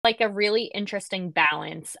Like a really interesting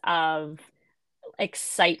balance of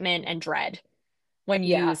excitement and dread when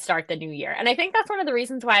you Yeah. start the new year. And I think that's one of the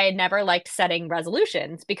reasons why I never liked setting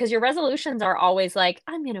resolutions, because your resolutions are always like,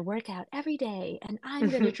 I'm going to work out every day and I'm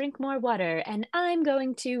going to drink more water and I'm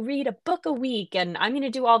going to read a book a week and I'm going to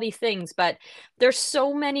do all these things. But there's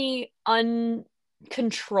so many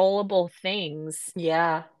uncontrollable things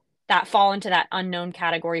Yeah. that fall into that unknown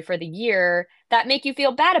category for the year that make you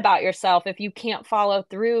feel bad about yourself if you can't follow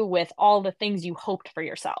through with all the things you hoped for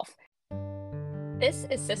yourself. This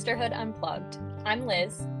is Sisterhood Unplugged. I'm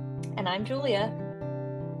Liz. And I'm Julia.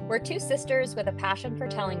 We're two sisters with a passion for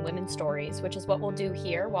telling women's stories, which is what we'll do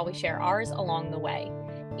here while we share ours along the way.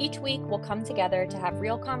 Each week, we'll come together to have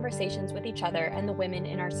real conversations with each other and the women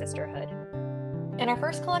in our sisterhood. In our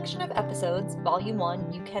first collection of episodes, Volume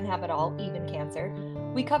 1, You Can Have It All, Even Cancer,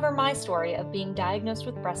 we cover my story of being diagnosed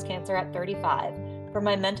with breast cancer at 35, from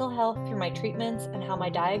my mental health through my treatments and how my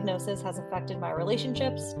diagnosis has affected my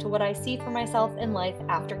relationships to what I see for myself in life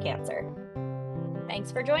after cancer.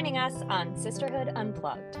 Thanks for joining us on Sisterhood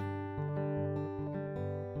Unplugged.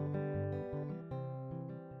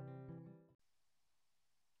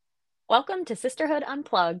 Welcome to Sisterhood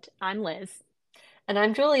Unplugged. I'm Liz. And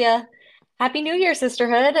I'm Julia. Happy New Year,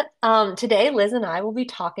 sisterhood. Today, Liz and I will be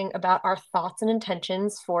talking about our thoughts and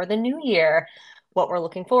intentions for the new year, what we're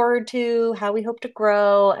looking forward to, how we hope to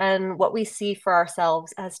grow, and what we see for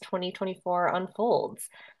ourselves as 2024 unfolds.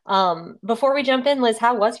 Before we jump in, Liz,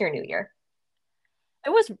 how was your new year? It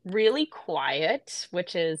was really quiet,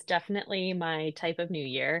 which is definitely my type of New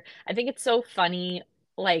Year. I think it's so funny,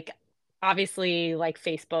 like obviously like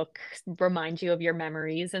Facebook reminds you of your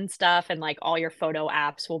memories and stuff, and like all your photo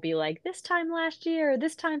apps will be like this time last year,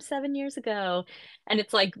 this time 7 years ago. And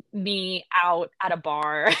it's like me out at a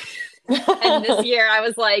bar. And this year I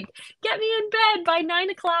was like, get me in bed by 9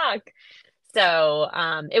 o'clock. So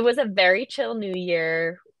it was a very chill New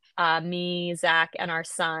Year. Me, Zach, and our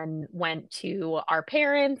son went to our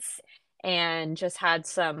parents and just had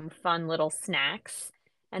some fun little snacks,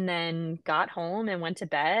 and then got home and went to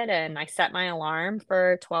bed. And I set my alarm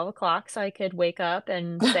for 12 o'clock so I could wake up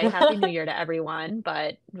and say Happy New Year to everyone,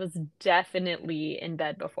 but was definitely in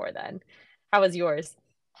bed before then. How was yours?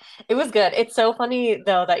 It was good. It's so funny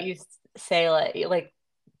though that you say like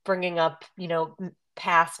bringing up,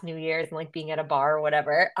 past New Year's and like being at a bar or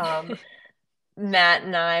whatever. Matt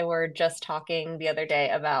and I were just talking the other day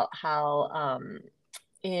about how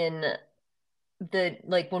in the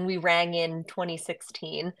like when we rang in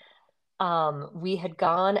 2016, we had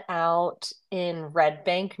gone out in Red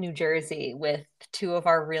Bank, New Jersey with two of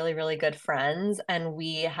our really, really good friends, and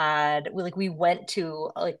we went to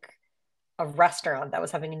like a restaurant that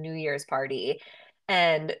was having a New Year's party,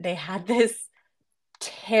 and they had this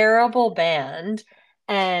terrible band,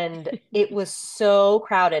 and it was so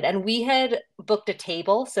crowded, and we had booked a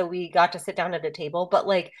table, so we got to sit down at a table, but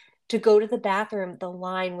like to go to the bathroom the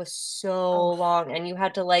line was so Oh, long, and you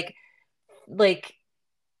had to like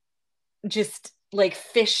just like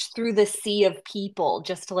fish through the sea of people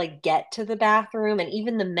just to like get to the bathroom, and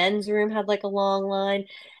even the men's room had like a long line.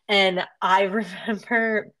 And I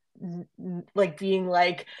remember like being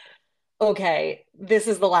like, okay, this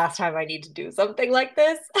is the last time I need to do something like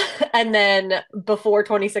this. And then before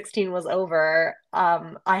 2016 was over,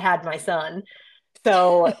 I had my son.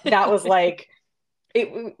 So that was like,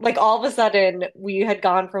 it like all of a sudden we had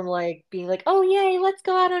gone from like being like, oh yay, let's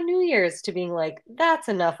go out on New Year's to being like, that's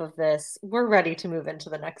enough of this. We're ready to move into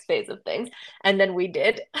the next phase of things. And then we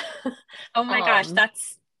did. oh my gosh, um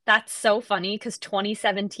that's so funny because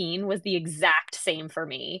 2017 was the exact same for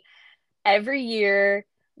me. Every year,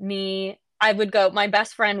 I would go, my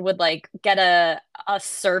best friend would like get a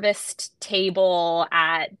serviced table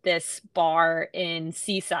at this bar in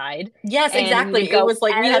Seaside, yes, and we exactly. would It go was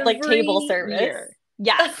like we had like table every service. year.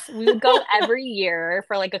 Yes, we would go every year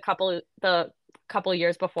for like the couple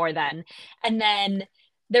years before then. And then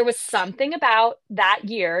there was something about that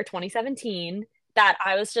year, 2017, that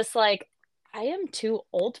I was just like, I am too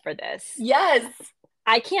old for this. Yes.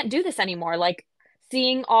 I can't do this anymore. Like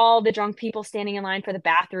seeing all the drunk people standing in line for the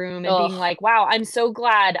bathroom and being Oh. like, wow, I'm so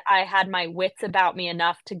glad I had my wits about me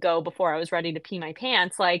enough to go before I was ready to pee my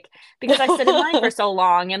pants. Like, because I stood in line for so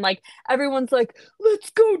long and like everyone's like, let's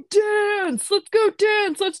go dance,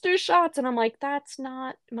 let's do shots. And I'm like, that's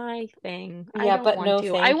not my thing. I Yeah, don't but want no,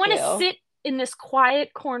 to. I thank want to you. sit in this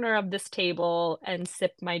quiet corner of this table and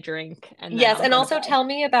sip my drink and then Yes, I'll and go to also bed. tell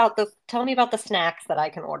me about the snacks that I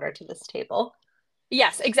can order to this table.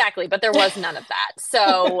 Yes, exactly, but there was none of that.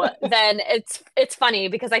 So then it's funny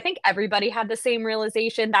because I think everybody had the same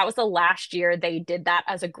realization. That was the last year they did that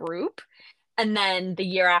as a group. And then the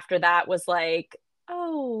year after that was like,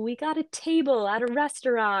 oh, we got a table at a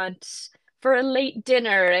restaurant for a late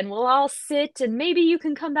dinner, and we'll all sit, and maybe you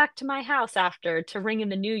can come back to my house after to ring in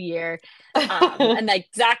the new year. And like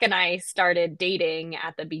Zach and I started dating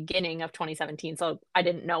at the beginning of 2017, so I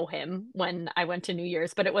didn't know him when I went to New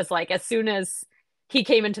Year's, but it was like as soon as he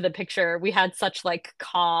came into the picture, we had such like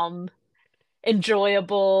calm,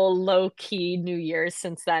 enjoyable, low-key New Year's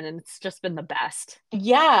since then, and it's just been the best.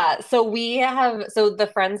 Yeah, so the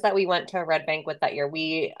friends that we went to Red Bank with that year,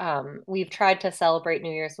 we've tried to celebrate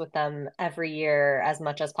New Year's with them every year as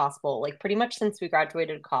much as possible, like pretty much since we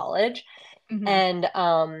graduated college. Hmm.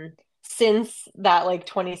 And since that like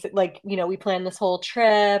 20 like we planned this whole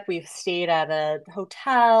trip, we've stayed at a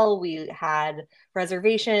hotel, we had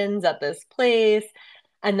reservations at this place.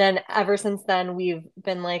 And then ever since then we've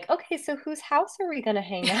been like, okay, so whose house are we going to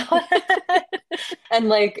hang out at? And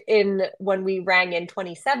like in when we rang in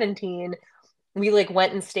 2017, we like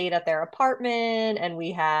went and stayed at their apartment and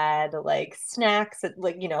we had like snacks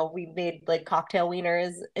like we made like cocktail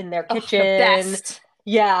wieners in their Oh, the kitchen. best.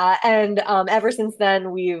 Yeah, and ever since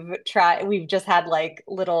then we've just had like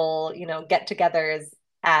little get-togethers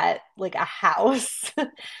at like a house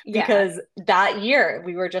Yeah. because that year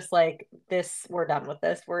we were just like, this, we're done with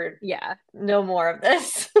this, we're Yeah. no more of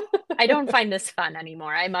this. I don't find this fun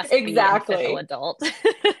anymore. I must be an official Exactly. adult.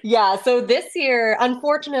 Yeah, so this year,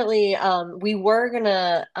 unfortunately, we were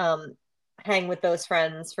gonna hang with those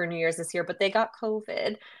friends for New Year's this year, but they got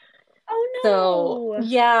COVID. So Oh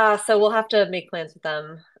yeah, so we'll have to make plans with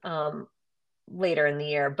them later in the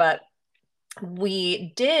year. But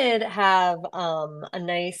we did have a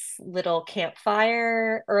nice little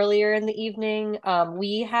campfire earlier in the evening.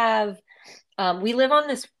 We live on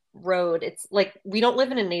this road. It's like we don't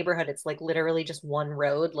live in a neighborhood. It's like literally just one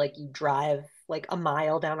road. Like you drive like a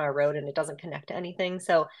mile down our road and it doesn't connect to anything.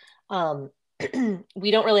 So um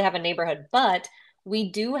we don't really have a neighborhood, but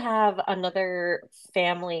we do have another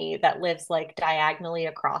family that lives like diagonally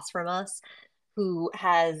across from us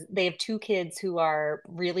they have two kids who are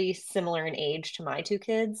really similar in age to my two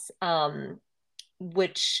kids,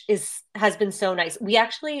 which is has been so nice.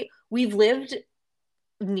 We've lived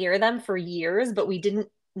near them for years, but we didn't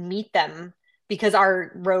meet them because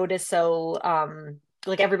our road is so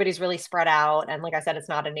like everybody's really spread out, and like I said, it's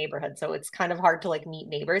not a neighborhood, so it's kind of hard to like meet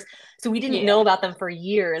neighbors. So we didn't know yeah. about them for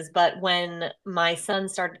years, but when my son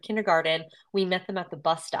started kindergarten, we met them at the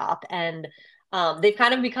bus stop, and they've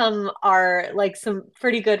kind of become our like some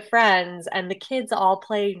pretty good friends, and the kids all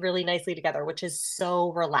play really nicely together, which is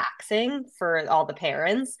so relaxing for all the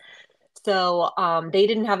parents. So they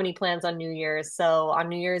didn't have any plans on New Year's. So on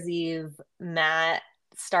New Year's Eve, Matt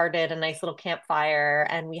started a nice little campfire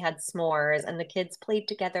and we had s'mores and the kids played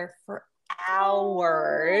together for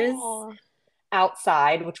hours Oh.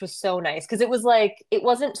 outside, which was so nice because it was like it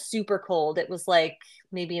wasn't super cold. It was like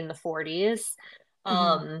maybe in the 40s. Hmm.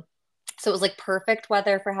 Um, so it was like perfect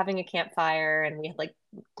weather for having a campfire, and we had like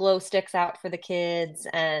glow sticks out for the kids,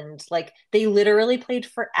 and like they literally played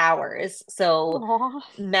for hours. So Oh.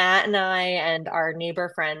 Matt and I and our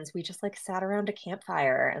neighbor friends, we just like sat around a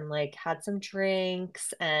campfire and like had some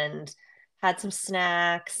drinks and had some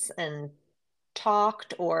snacks and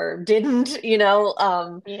talked or didn't,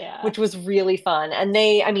 Yeah. which was really fun. And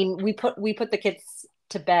I mean, we put the kids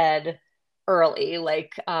to bed early,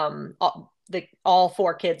 like all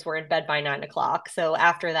four kids were in bed by 9 o'clock. So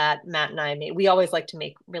after that, Matt and we always like to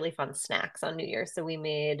make really fun snacks on New Year. So we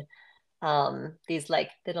made these like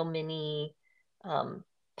little mini um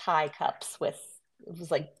pie cups with it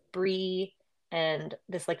was like brie and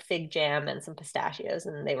this like fig jam and some pistachios,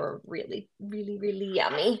 and they were really really really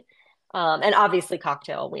yummy. And obviously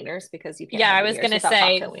cocktail wieners because you can't Yeah, have I New was Year's gonna without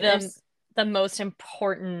say cocktail wieners. the most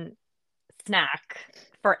important snack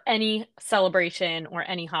for any celebration or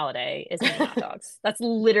any holiday is mini hot dogs. That's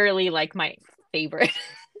literally like my favorite.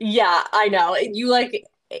 Yeah, I know.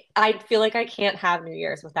 I feel like I can't have New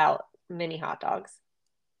Year's without mini hot dogs.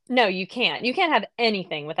 No, you can't. You can't have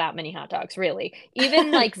anything without mini hot dogs, really.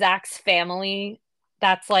 Even like Zach's family,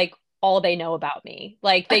 that's like all they know about me.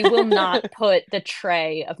 Like they will not put the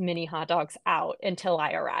tray of mini hot dogs out until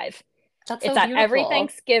I arrive. That's It's so at every beautiful.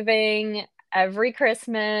 Thanksgiving, every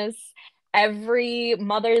Christmas, every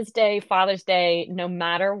Mother's Day, Father's Day, no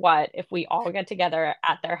matter what, if we all get together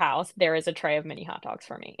at their house, there is a tray of mini hot dogs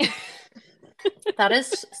for me. That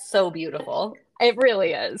is so beautiful. It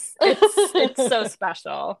really is. It's so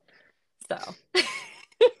special. So,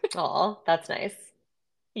 Oh, that's nice.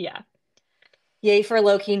 yeah. Yay for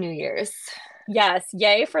low-key New Year's. Yes,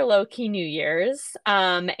 yay for low-key New Year's.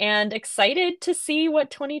 And excited to see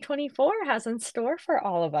what 2024 has in store for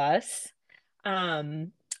all of us.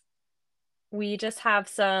 Um, We just have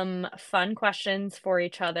some fun questions for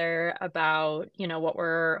each other about, what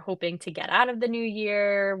we're hoping to get out of the new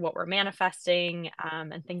year, what we're manifesting,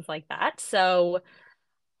 and things like that. So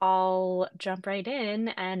I'll jump right in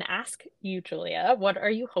and ask you, Julia, what are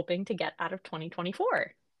you hoping to get out of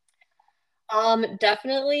 2024?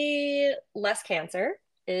 Definitely less cancer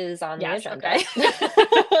is on the Yes, okay.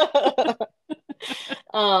 agenda.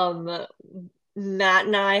 Um, Matt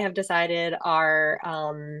and I have decided our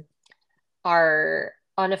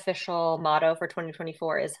unofficial motto for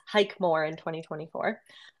 2024 is hike more in 2024.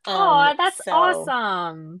 Oh, that's So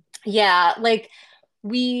awesome. yeah, like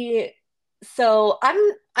we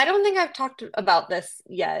I don't think I've talked about this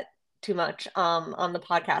yet too much on the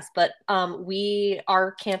podcast, but we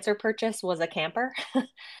our cancer purchase was a camper.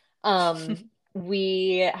 Um,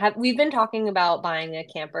 we've been talking about buying a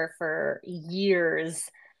camper for years,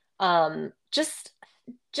 just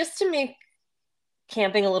to make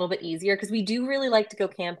camping a little bit easier because we do really like to go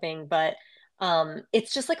camping, but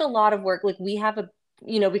it's just like a lot of work. Like we have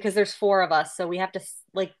because there's four of us, so we have to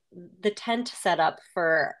like the tent setup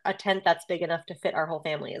for a tent that's big enough to fit our whole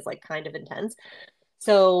family is like kind of intense.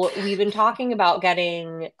 So we've been talking about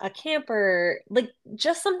getting a camper, like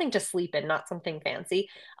just something to sleep in, not something fancy,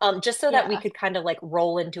 just so that we Yeah. could kind of like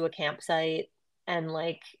roll into a campsite and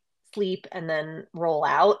like sleep and then roll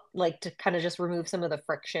out, like to kind of just remove some of the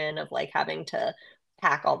friction of like having to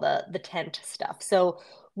pack all the tent stuff. So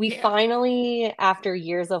we Yeah. finally, after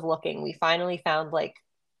years of looking, we finally found like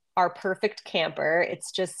our perfect camper.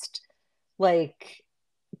 It's just like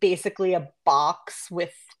basically a box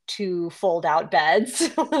with two fold out beds.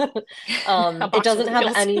 A It box with doesn't have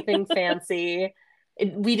wheels. anything fancy.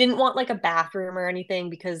 We didn't want like a bathroom or anything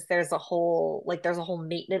because there's a whole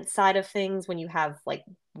maintenance side of things when you have like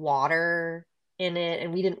water in it,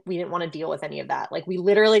 and we didn't want to deal with any of that. Like we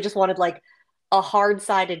literally just wanted like a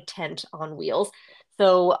hard-sided tent on wheels.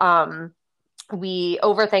 So we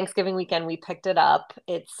over Thanksgiving weekend we picked it up.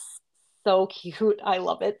 It's so cute. I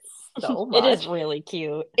love it so It is much. really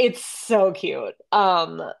cute. It's so cute.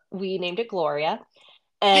 We named it Gloria,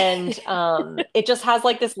 and it just has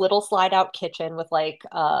like this little slide out kitchen with like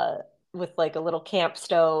a little camp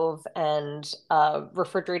stove and a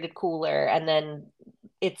refrigerated cooler, and then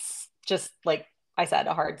it's just like I said,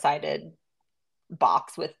 a hard-sided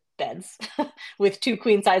box with beds, with two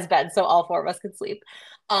queen size beds, so all four of us could sleep.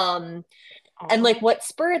 Um, and Aw. like what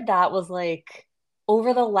spurred that was like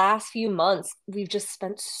over the last few months, we've just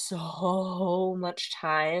spent so much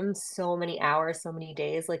time, so many hours, so many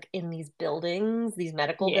days, like in these buildings, these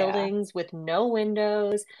medical Yeah. buildings with no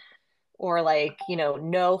windows or like,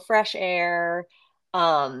 no fresh air.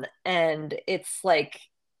 And it's like,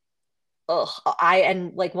 ugh,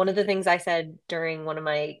 and like one of the things I said during one of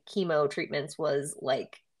my chemo treatments was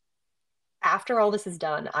like, after all this is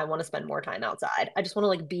done, I want to spend more time outside. I just want to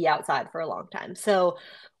like be outside for a long time. So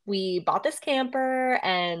we bought this camper,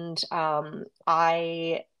 and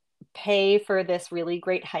I pay for this really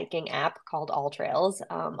great hiking app called All Trails.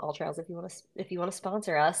 All Trails, if you want to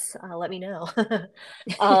sponsor us, let me know.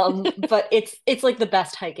 But it's like the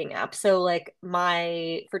best hiking app. So like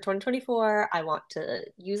my for 2024, I want to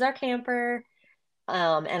use our camper,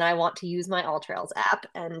 and I want to use my All Trails app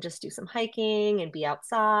and just do some hiking and be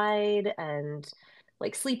outside and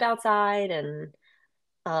like sleep outside and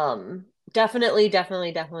definitely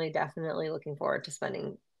looking forward to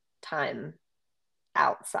spending time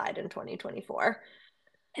outside in 2024.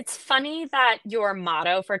 It's funny that your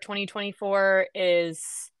motto for 2024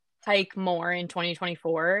 is hike more in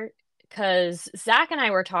 2024 because Zach and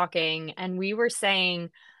I were talking and we were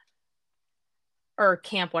saying, or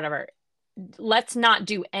camp, whatever, let's not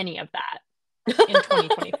do any of that in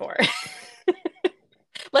 2024.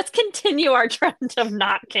 Let's continue our trend of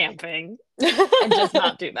not camping and just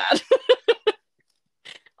not do that.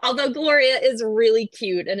 Although Gloria is really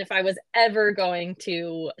cute, and if I was ever going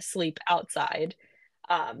to sleep outside,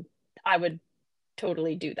 um, I would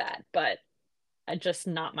totally do that, but just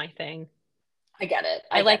not my thing. I get it.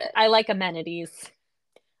 I I get like it. I like amenities.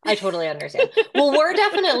 I totally understand. Well, we're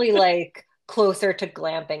definitely like closer to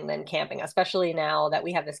glamping than camping, especially now that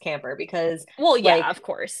we have this camper because Well, yeah, like of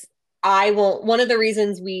course. I won't. One of the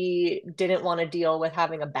reasons we didn't want to deal with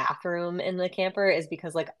having a bathroom in the camper is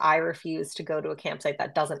because like I refuse to go to a campsite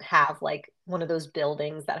that doesn't have like one of those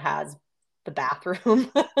buildings that has the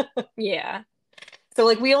bathroom. Yeah. So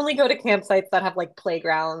like we only go to campsites that have like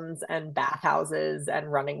playgrounds and bathhouses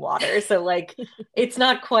and running water. So like it's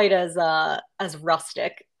not quite as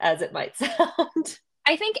rustic as it might sound.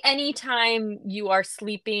 I think anytime you are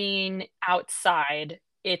sleeping outside,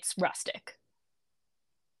 it's rustic.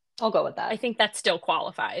 I'll go with I that. think that still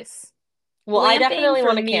qualifies. Well, I Glamping definitely for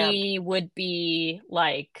want to camp. me would be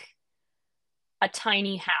like a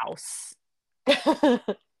tiny house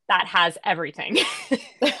that has everything.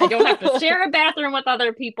 I don't have to share a bathroom with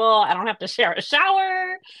other people. I don't have to share a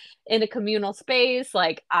shower in a communal space.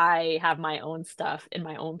 Like I have my own stuff in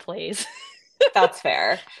my own place. That's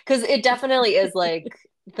fair. Because it definitely is like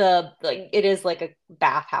it is like a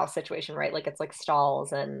bathhouse situation, right? Like it's like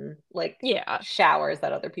stalls and like Yeah. showers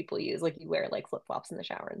that other people use. Like you wear like flip-flops in the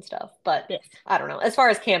shower and stuff. But Yes. I don't know. As far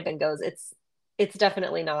as camping goes, it's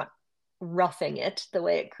definitely not roughing it the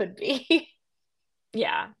way it could be.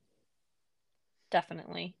 Yeah,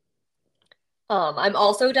 definitely. I'm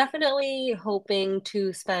also definitely hoping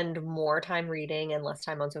to spend more time reading and less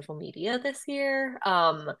time on social media this year.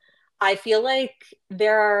 I feel like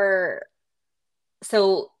there are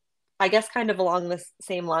so I guess kind of along the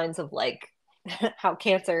same lines of like how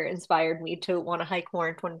cancer inspired me to want to hike more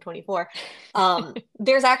in 2024.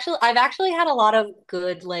 I've actually had a lot of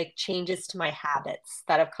good like changes to my habits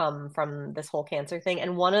that have come from this whole cancer thing.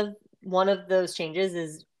 And one of those changes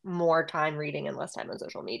is more time reading and less time on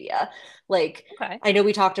social media. Like Okay. I know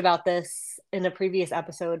we talked about this in a previous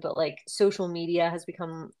episode, but like social media has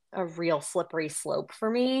become a real slippery slope for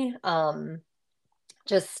me.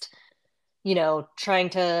 Just trying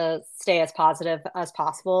to stay as positive as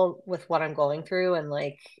possible with what I'm going through and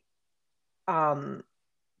like um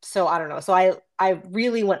so I don't know. So I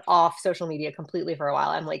really went off social media completely for a while.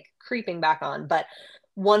 I'm like creeping back on, but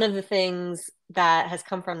one of the things that has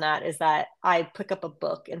come from that is that I pick up a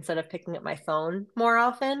book instead of picking up my phone more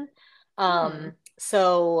often. Hmm.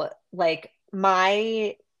 So like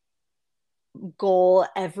my goal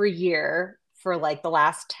every year for like the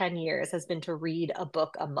last 10 years has been to read a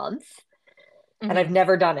book a month. And I've Hmm.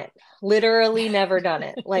 never done it. Literally never done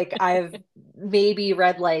it. Like I've maybe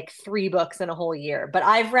read like 3 books in a whole year, but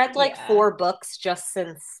I've read like Yeah. 4 books just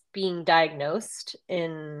since being diagnosed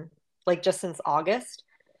in like just since August.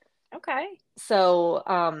 Okay. So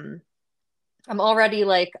I'm already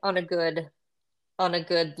like on a good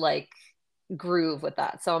like groove with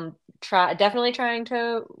that. So I'm definitely trying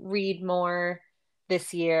to read more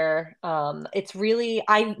this year. It's really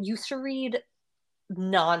I used to read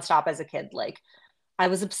nonstop as a kid. Like I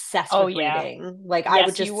was obsessed Oh with yeah. reading. Like I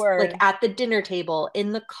would Yes, you just like were. at the dinner table,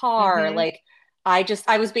 in the car, Hmm. like I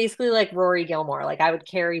was basically like Rory Gilmore. Like I would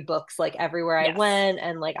carry books like everywhere I Yes. went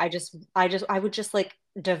and like I would just like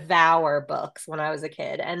devour books when I was a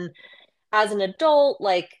kid. And as an adult,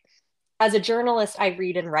 like as a journalist, I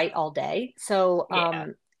read and write all day. So Yeah.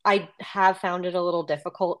 I have found it a little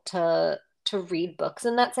difficult to read books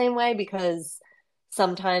in that same way because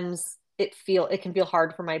sometimes it can feel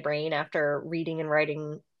hard for my brain after reading and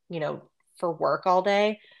writing, you know, for work all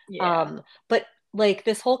day. Yeah. But like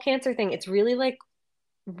this whole cancer thing, it's really like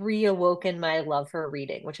reawoken my love for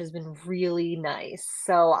reading, which has been really nice.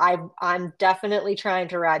 So I'm definitely trying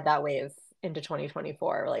to ride that wave into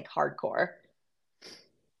 2024, like hardcore.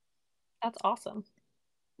 That's awesome.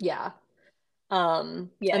 Yeah.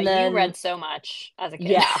 Yeah, And you then read so much as a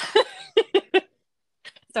kid. yeah,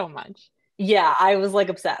 So much. yeah, I was like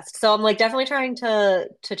obsessed. So I'm like definitely trying to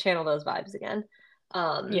channel those vibes again.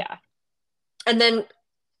 Um, Yeah. and then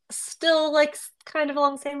still like kind of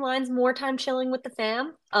along the same lines, more time chilling with the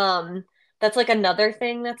fam. That's like another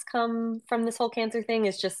thing that's come from this whole cancer thing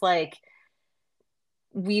is just like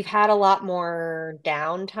we've had a lot more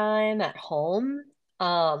downtime at home.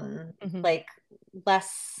 Hmm. Like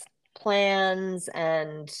less plans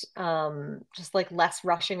and just like less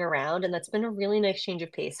rushing around. And that's been a really nice change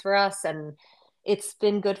of pace for us. And it's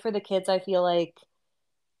been good for the kids, I feel like,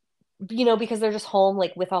 because they're just home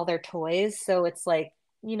like with all their toys. So it's like,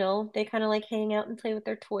 they kind of like hang out and play with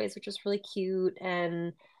their toys, which is really cute.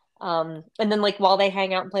 And then like while they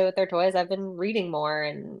hang out and play with their toys, I've been reading more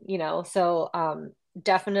and so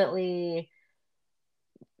definitely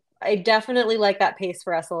I definitely like that pace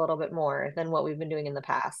for us a little bit more than what we've been doing in the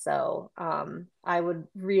past. So I would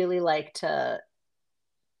really like to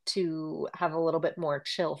have a little bit more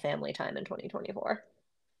chill family time in 2024.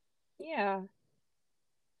 Yeah.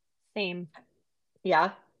 Same.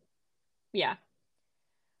 Yeah. Yeah.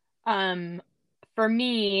 Um, for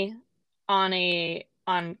me,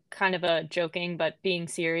 on kind of a joking but being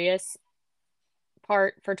serious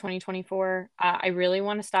part for 2024, I really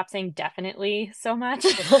want to stop saying definitely so much.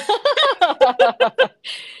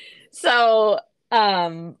 So,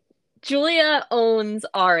 um, Julia owns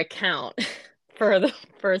our account for the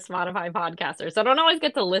for Spotify podcasters. So I don't always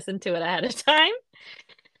get to listen to it ahead of time.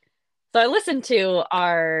 So I listen to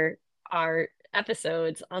our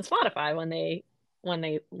episodes on Spotify when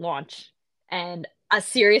they launch. And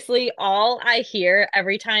Seriously, all I hear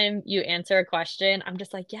every time you answer a question, I'm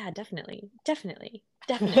just like, yeah, definitely, definitely,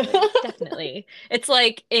 definitely, definitely. It's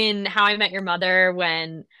like in How I Met Your Mother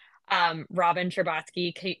when Robin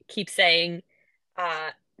Scherbatsky keeps saying,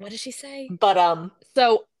 what does she say? But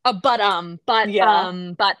So, yeah.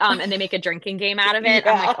 and they make a drinking game out of it.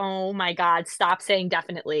 I'm like, Yeah. oh my God, stop saying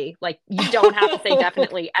definitely. Like, you don't have to say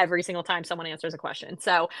definitely every single time someone answers a question.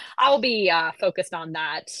 So I will be focused on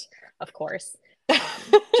that, of course.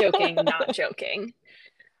 Joking, not joking.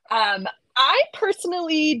 I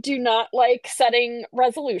personally do not like setting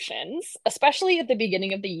resolutions, especially at the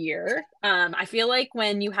beginning of the year. I feel like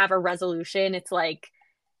when you have a resolution, it's like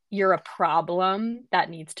you're a problem that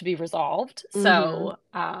needs to be resolved. Hmm. So,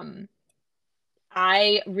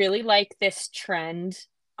 I really like this trend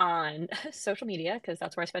on social media because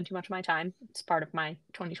that's where I spend too much of my time. It's part of my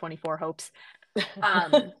 2024 hopes.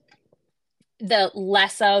 Um, the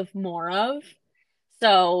less of, more of.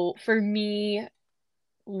 So for me,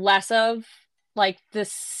 less of like the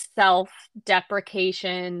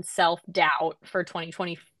self-deprecation, self-doubt for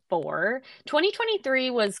 2024. 2023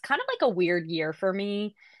 was kind of like a weird year for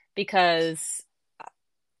me because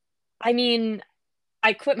I mean,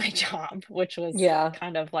 I quit my job, which was Yeah.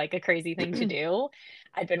 kind of like a crazy thing to do.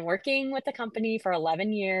 I'd been working with the company for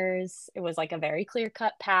 11 years. It was like a very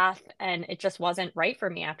clear-cut path, and it just wasn't right for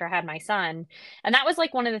me after I had my son. And that was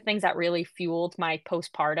like one of the things that really fueled my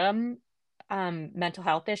postpartum mental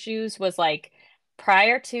health issues was like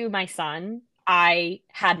prior to my son, I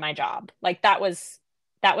had my job. Like that was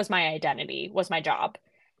my identity, was my job.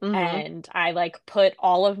 Hmm. And I like put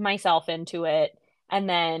all of myself into it. And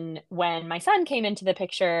then when my son came into the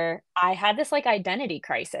picture, I had this like identity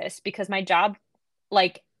crisis because my job,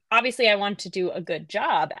 like, obviously I wanted to do a good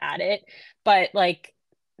job at it, but like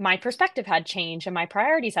my perspective had changed and my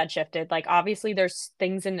priorities had shifted. Like, obviously, there's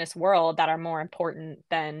things in this world that are more important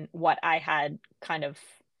than what I had kind of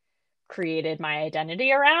created my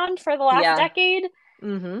identity around for the last Yeah. decade.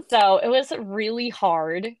 Hmm. So it was really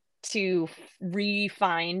hard to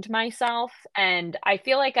re-find myself. And I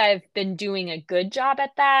feel like I've been doing a good job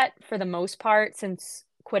at that for the most part since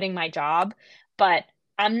quitting my job, but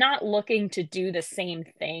I'm not looking to do the same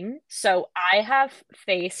thing. So I have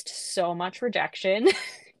faced so much rejection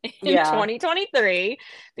in Yeah. 2023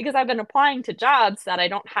 because I've been applying to jobs that I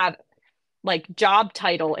don't have like job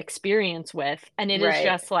title experience with, and it is Right.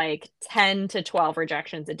 just like 10 to 12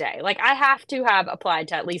 rejections a day. Like I have to have applied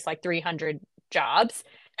to at least like 300 jobs.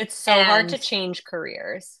 It's so hard to And change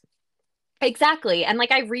careers. exactly. And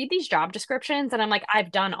like I read these job descriptions and I'm like,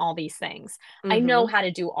 I've done all these things. I know Hmm. how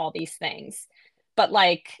to do all these things. But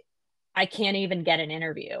like I can't even get an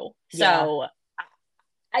interview. Yeah. So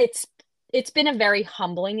it's it's been a very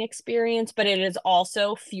humbling experience, but it has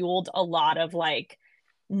also fueled a lot of like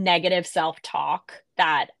negative self-talk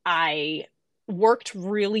that I worked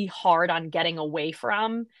really hard on getting away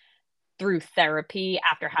from through therapy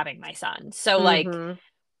after having my son. So like Hmm.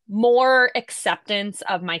 more acceptance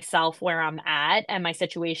of myself where I'm at and my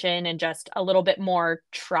situation and just a little bit more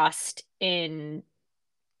trust in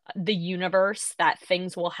the universe that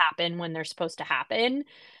things will happen when they're supposed to happen,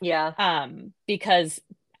 Yeah. because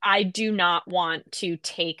I do not want to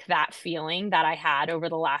take that feeling that I had over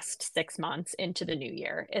the last 6 months into the new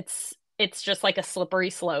year. It's just like a slippery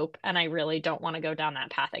slope, and I really don't want to go down that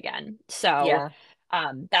path again. So,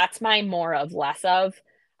 Yeah. that's my more of less of.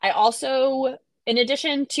 I also, in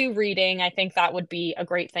addition to reading, I think that would be a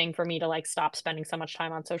great thing for me to like stop spending so much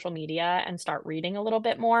time on social media and start reading a little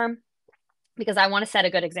bit more because I want to set a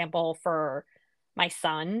good example for my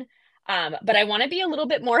son. But I want to be a little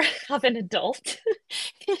bit more of an adult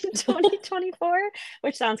in 2024,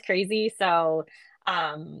 which sounds crazy. So,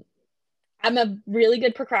 um, I'm a really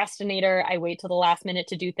good procrastinator. I wait till the last minute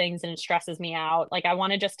to do things and it stresses me out. Like, I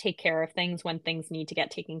want to just take care of things when things need to get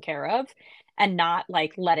taken care of and not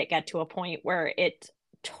like let it get to a point where it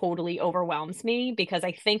totally overwhelms me because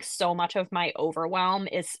I think so much of my overwhelm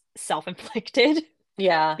is self-inflicted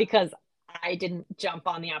Yeah. because I didn't jump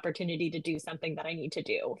on the opportunity to do something that I need to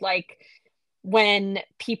do. Like when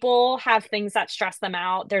people have things that stress them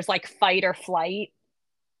out, there's like fight or flight,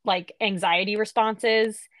 like anxiety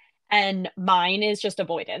responses, and mine is just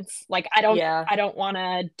avoidance. Like I don't Yeah. I don't want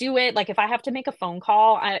to do it. Like if I have to make a phone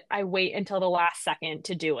call, I wait until the last second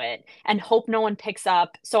to do it and hope no one picks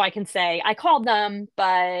up so I can say I called them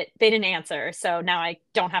but they didn't answer. So now I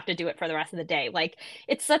don't have to do it for the rest of the day. Like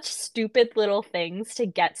it's such stupid little things to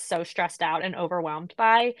get so stressed out and overwhelmed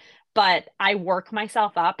by, but I work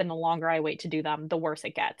myself up and the longer I wait to do them, the worse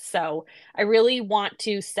it gets. So I really want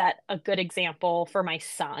to set a good example for my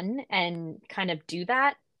son and kind of do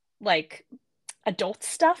that. Like adult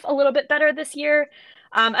stuff a little bit better this year,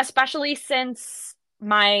 especially since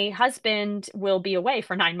my husband will be away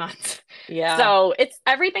for 9 months. Yeah. So it's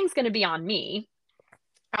everything's going to be on me.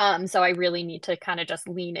 So I really need to kind of just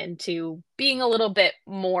lean into being a little bit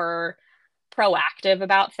more proactive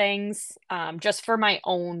about things, just for my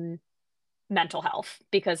own mental health.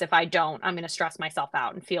 Because if I don't, I'm going to stress myself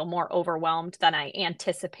out and feel more overwhelmed than I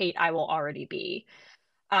anticipate I will already be.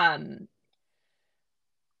 Um,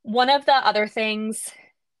 One of the other things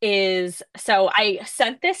is, so I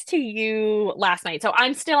sent this to you last night. So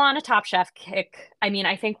I'm still on a Top Chef kick. I mean,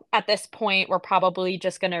 I think at this point we're probably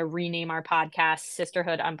just going to rename our podcast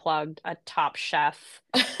Sisterhood Unplugged a Top Chef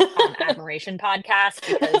admiration podcast,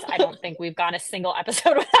 because I don't think we've gone a single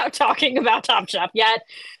episode without talking about Top Chef yet.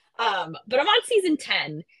 But I'm on season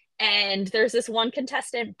 10, and there's this one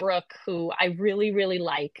contestant, Brooke, who I really, really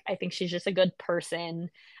like. I think she's just a good person.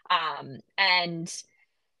 And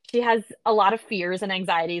she has a lot of fears and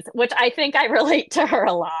anxieties, which I think I relate to her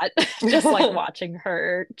a lot, just like watching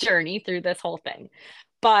her journey through this whole thing.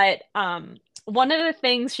 But one of the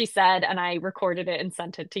things she said, and I recorded it and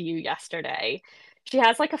sent it to you yesterday, she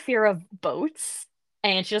has like a fear of boats,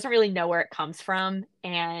 and she doesn't really know where it comes from.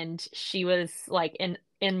 And she was like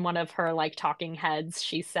in one of her like talking heads,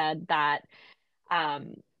 she said that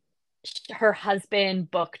um her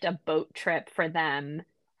husband booked a boat trip for them,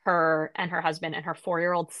 her and her husband and her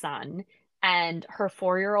 4-year-old son. And her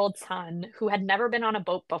 4-year-old son, who had never been on a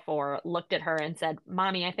boat before, looked at her and said,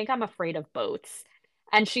 "Mommy, I think I'm afraid of boats."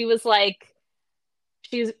 And she was like,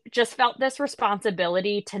 she's just felt this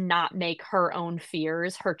responsibility to not make her own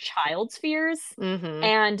fears her child's fears. Hmm.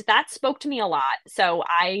 And that spoke to me a lot. So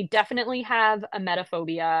I definitely have a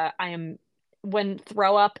metaphobia. I am, when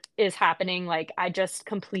throw up is happening, like I just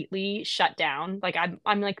completely shut down. Like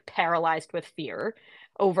I'm like paralyzed with fear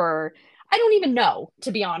over, I don't even know,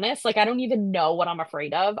 to be honest. Like I don't even know what I'm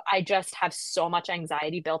afraid of. I just have so much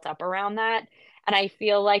anxiety built up around that. And I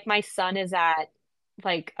feel like my son is at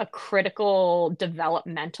like a critical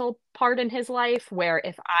developmental part in his life where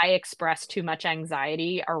if I express too much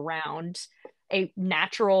anxiety around a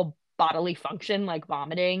natural bodily function like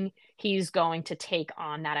vomiting, he's going to take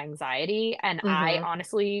on that anxiety. And I Hmm.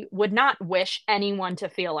 honestly would not wish anyone to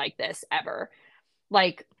feel like this ever.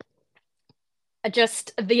 Like,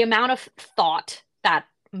 just the amount of thought that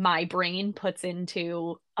my brain puts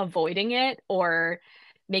into avoiding it or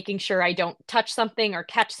making sure I don't touch something or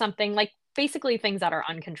catch something, like basically things that are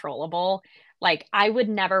uncontrollable. Like, I would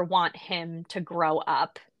never want him to grow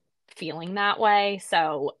up feeling that way.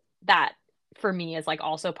 So, that for me is like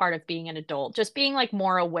also part of being an adult, just being like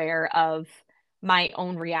more aware of my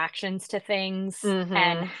own reactions to things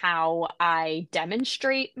and Hmm. how I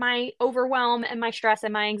demonstrate my overwhelm and my stress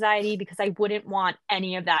and my anxiety, because I wouldn't want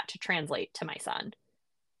any of that to translate to my son.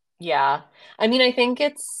 Yeah. I mean, I think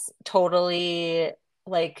it's totally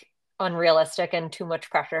like unrealistic and too much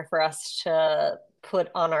pressure for us to put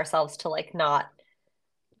on ourselves to like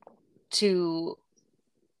to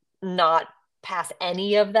not pass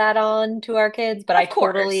any of that on to our kids, but I Of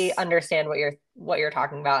totally course. understand what you're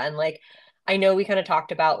talking about. And like I know we kind of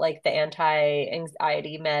talked about like the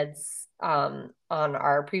anti-anxiety meds on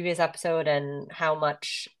our previous episode and how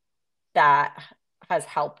much that has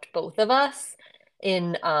helped both of us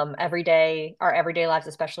in our everyday lives,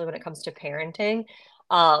 especially when it comes to parenting.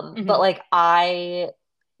 But Hmm. like I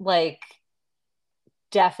like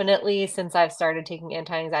definitely since I've started taking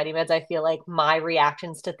anti-anxiety meds, I feel like my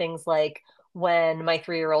reactions to things like when my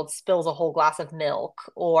 3-year-old spills a whole glass of milk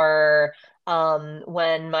or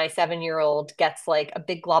when my 7-year-old gets like a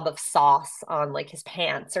big glob of sauce on like his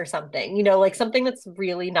pants or something, like something that's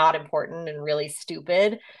really not important and really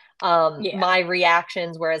stupid. Yeah. My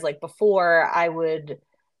reactions, whereas like before,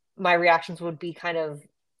 my reactions would be kind of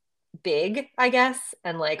big, I guess,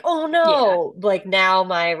 and like, oh Yeah. no, like now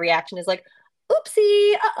my reaction is like,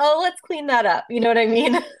 oopsie, uh-oh, let's clean that up. You know what I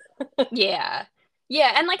mean? Yeah.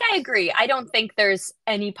 Yeah. And like, I agree. I don't think there's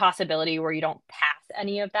any possibility where you don't pass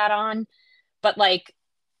any of that on. But like,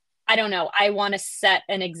 I don't know. I want to set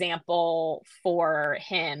an example for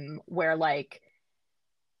him where, like,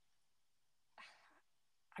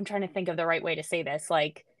 I'm trying to think of the right way to say this.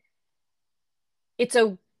 Like, it's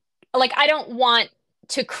a, like, I don't want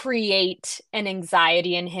to create an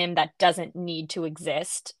anxiety in him that doesn't need to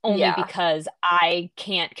exist only Yeah, because I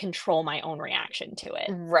can't control my own reaction to it.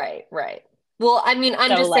 right, right. Well, I mean, I'm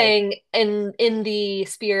So, just like, saying in the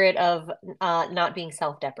spirit of not being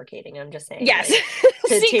self-deprecating, I'm just saying yes. like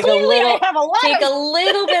to See, clearly I have a take lot a of.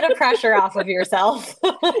 little bit of pressure off of yourself.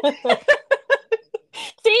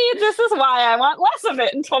 See, this is why I want less of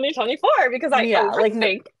it in 2024, because I Yeah, like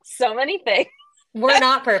overthink so many things. We're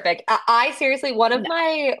not perfect. I seriously, No.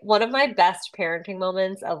 one of my best parenting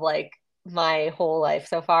moments of like my whole life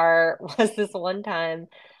so far was this one time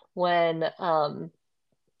when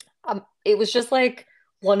it was just like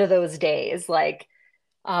one of those days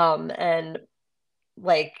and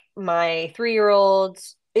like my 3-year-old,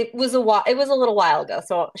 it was a little while ago,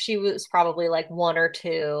 so she was probably like 1 or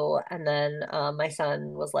 2, and then my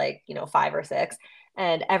son was like 5 or 6,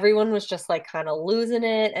 and everyone was just like kind of losing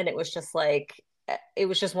it, and it was just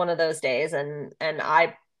one of those days, and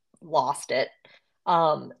I lost it.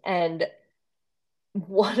 And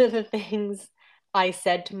one of the things I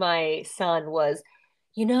said to my son was,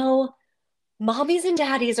 you know, mommies and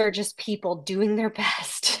daddies are just people doing their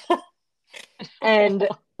best. And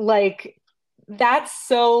like that's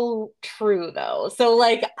so true though. So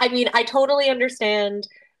like I mean, I totally understand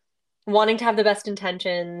wanting to have the best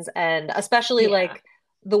intentions, and especially Yeah. like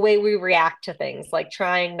the way we react to things, like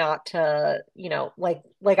trying not to, like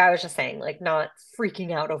I was just saying, like not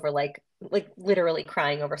freaking out over like literally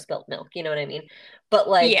crying over spilt milk, you know what I mean? But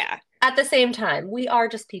like Yeah. at the same time, we are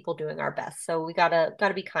just people doing our best. So we gotta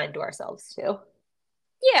be kind to ourselves too.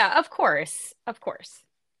 Yeah, of course. Of course.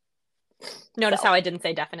 Notice how So I didn't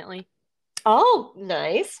say definitely. oh,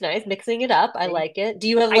 nice, nice. Mixing it up. I See? like it. Do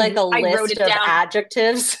you have like a I wrote list it of down.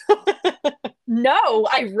 adjectives? No,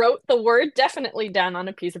 I wrote the word definitely down on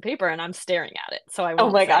a piece of paper and I'm staring at it, so I Oh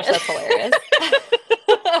won't my say gosh, it. that's hilarious.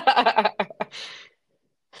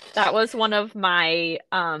 That was one of my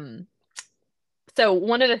so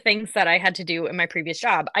one of the things that I had to do in my previous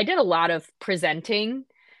job, I did a lot of presenting.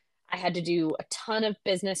 I had to do a ton of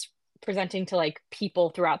business presenting to like people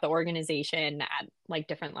throughout the organization at like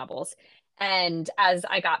different levels. And as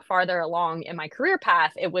I got farther along in my career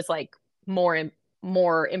path, it was like more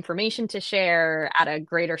more information to share at a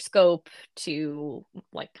greater scope to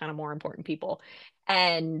like kind of more important people.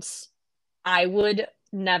 And I would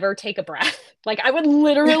never take a breath. Like I would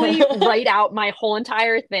literally write out my whole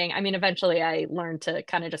entire thing. I mean, eventually I learned to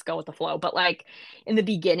kind of just go with the flow, but like in the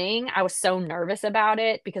beginning, I was so nervous about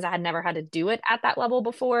it because I had never had to do it at that level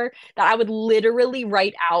before that I would literally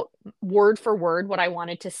write out word for word what I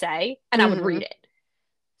wanted to say and I would read Hmm. it.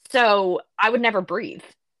 So I would never breathe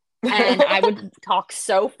and I would talk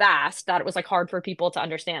so fast that it was like hard for people to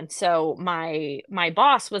understand. So my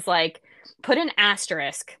boss was like, put an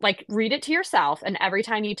asterisk, like read it to yourself, and every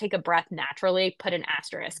time you take a breath naturally, put an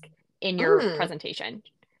asterisk in your Mm, presentation.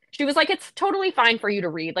 She was like, it's totally fine for you to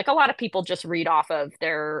read. Like a lot of people just read off of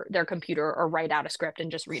their computer or write out a script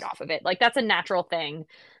and just read off of it. Like that's a natural thing.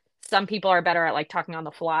 Some people are better at like talking on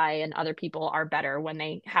the fly, and other people are better when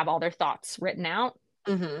they have all their thoughts written out.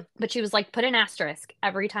 hmm. But she was like, put an asterisk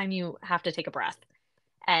every time you have to take a breath.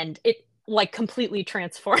 And it like completely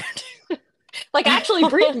transformed. Like actually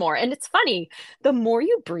breathe more. And it's funny, the more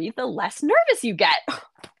you breathe, the less nervous you get.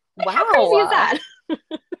 Like how crazy is Wow. that?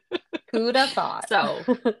 Who'd have thought? So,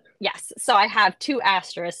 yes. So I have two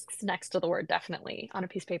asterisks next to the word definitely on a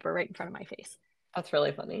piece of paper right in front of my face. That's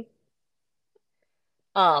really funny.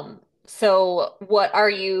 So what are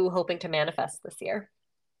you hoping to manifest this year?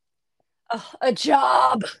 Oh, a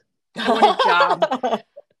job. I want a job.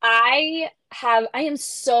 I am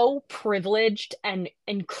so privileged and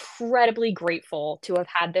incredibly grateful to have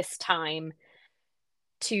had this time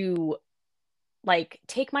to like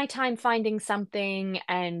take my time finding something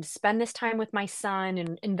and spend this time with my son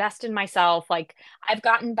and invest in myself. Like I've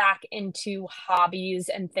gotten back into hobbies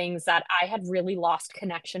and things that I had really lost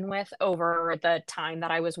connection with over the time that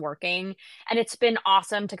I was working. And it's been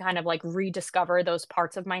awesome to kind of like rediscover those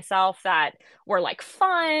parts of myself that were like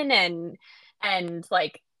fun and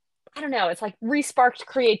like I don't know, it's like resparked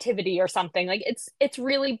creativity or something. Like it's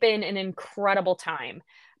really been an incredible time.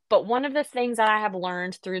 But one of the things that I have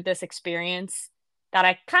learned through this experience that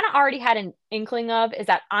I kind of already had an inkling of is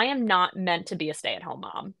that I am not meant to be a stay-at-home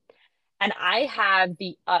mom. And I have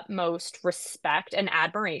the utmost respect and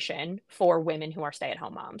admiration for women who are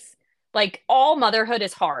stay-at-home moms. Like all motherhood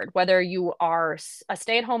is hard, whether you are a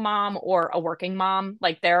stay-at-home mom or a working mom.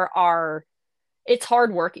 Like it's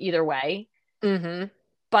hard work either way. Hmm.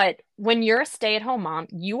 But when you're a stay-at-home mom,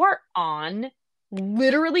 you are on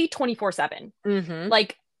literally 24/7. Hmm.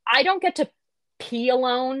 Like, I don't get to pee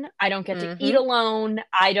alone. I don't get to eat Hmm. alone.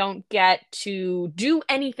 I don't get to do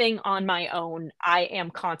anything on my own. I am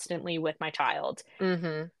constantly with my child.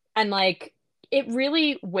 Hmm. And like, it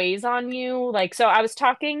really weighs on you. Like, so I was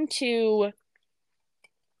talking to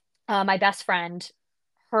my best friend.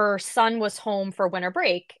 Her son was home for winter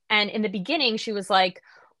break. And in the beginning, she was like,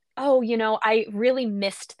 oh, I really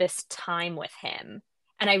missed this time with him.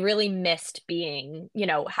 And I really missed being,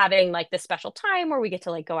 having like this special time where we get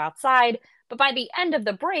to like go outside. But by the end of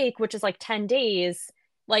the break, which is like 10 days,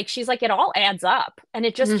 like she's like, it all adds up and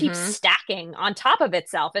it just keeps Mm-hmm. stacking on top of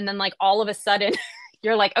itself. And then like all of a sudden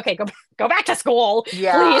you're like, okay, go back to school,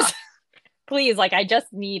 Yeah. please. Please. Like I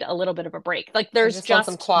just need a little bit of a break. Like I there's just want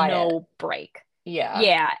some just quiet. no break. Yeah.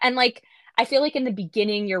 Yeah. And like I feel like in the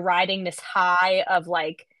beginning you're riding this high of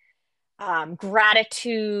like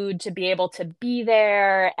gratitude to be able to be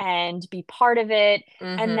there and be part of it.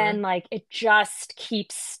 And Mm-hmm. then like it just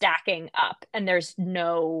keeps stacking up and there's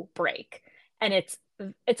no break. And it's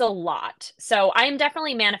a lot. So I'm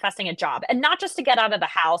definitely manifesting a job and not just to get out of the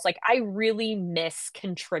house. Like I really miss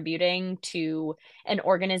contributing to an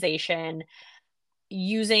organization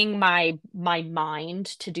using my mind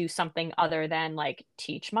to do something other than like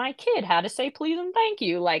teach my kid how to say please and thank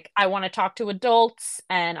you. Like I want to talk to adults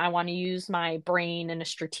and I want to use my brain in a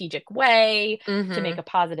strategic way to make Mm-hmm. a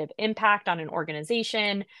positive impact on an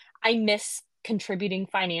organization. I miss contributing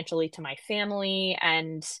financially to my family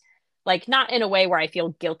and like not in a way where I feel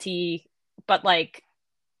guilty, but like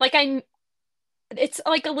I'm it's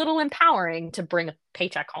like a little empowering to bring a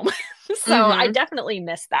paycheck home. So I Mm-hmm. definitely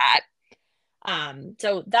miss that.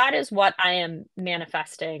 So that is what I am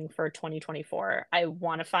manifesting for 2024. I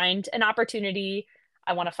want to find an opportunity.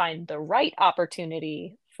 I want to find the right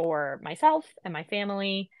opportunity for myself and my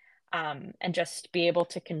family, and just be able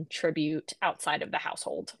to contribute outside of the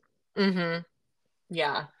household. Mm-hmm.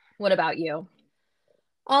 Yeah. What about you?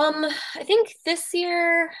 I think this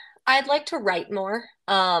year I'd like to write more.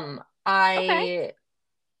 Okay. I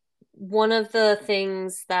one of the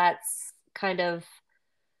things that's kind of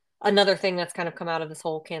another thing that's kind of come out of this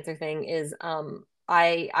whole cancer thing is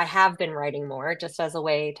I have been writing more just as a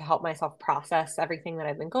way to help myself process everything that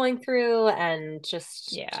I've been going through and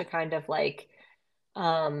just Yeah. to kind of like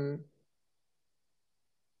um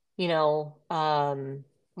you know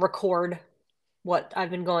record what I've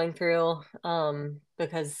been going through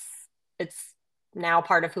because it's now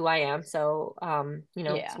part of who I am. So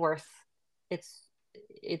it's Yeah. it's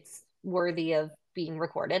it's worthy of being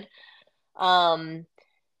recorded. Um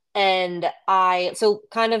and I so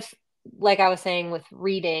kind of like I was saying with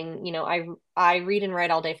reading, I read and write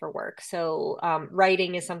all day for work. So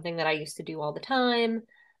writing is something that I used to do all the time.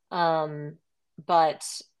 Um but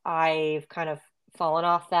I've kind of fallen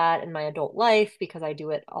off that in my adult life because I do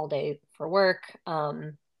it all day for work.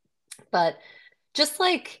 But just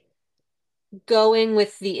like going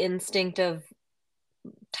with the instinct of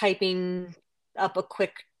typing up a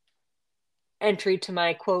quick entry to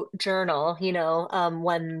my quote journal,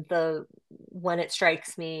 when it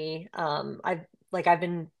strikes me. I've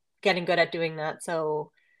been getting good at doing that.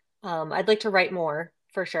 So I'd like to write more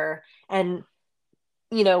for sure. And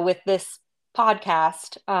with this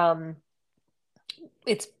podcast,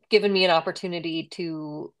 it's given me an opportunity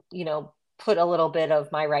to, put a little bit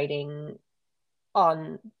of my writing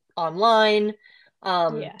on online,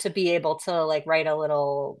 Yeah. to be able to like write a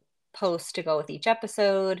little post to go with each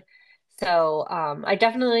episode. So I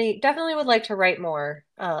definitely would like to write more.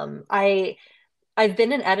 I've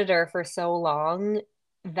been an editor for so long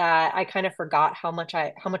that I kind of forgot how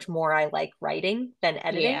much more I like writing than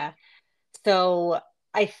editing. Yeah. So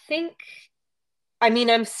I think, I mean,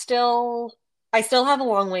 I still have a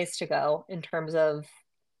long ways to go in terms of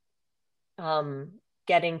um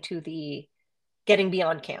getting to the getting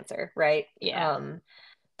beyond cancer, right? Yeah.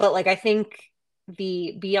 But like I think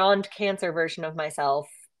the beyond cancer version of myself,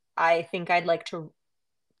 I think I'd like to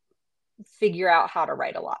figure out how to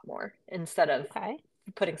write a lot more instead of Okay.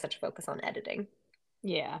 putting such a focus on editing.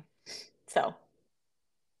 Yeah. So So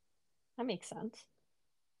that makes sense.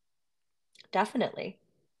 definitely.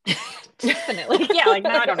 Definitely. Yeah, like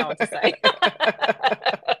now I don't know what to say.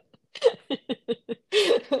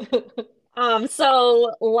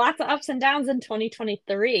 So lots of ups and downs in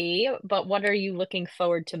 2023, but what are you looking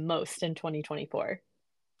forward to most in 2024?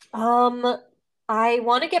 um, I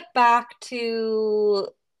want to get back to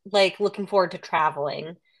like looking forward to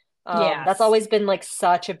traveling. That's Yes. always been like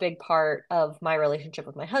such a big part of my relationship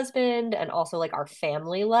with my husband and also like our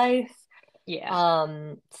family life. Yeah.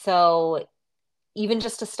 So even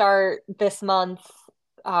just to start this month,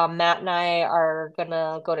 Matt and I are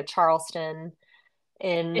gonna go to Charleston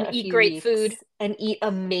in And a eat few great food. weeks and eat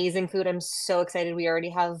amazing food. I'm so excited. We already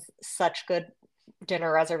have such good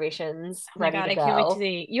dinner reservations Oh my ready God, to I can't wait to go.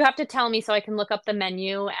 see. You have to tell me so I can look up the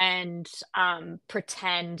menu and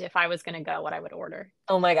pretend if I was gonna go what I would order.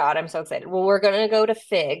 Oh my God, I'm so excited. Well, we're gonna go to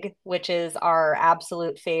Fig, which is our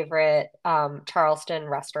absolute favorite Charleston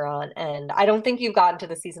restaurant. And I don't think you've gotten to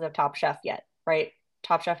the season of Top Chef yet, right?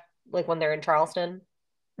 Top Chef, like when they're in Charleston.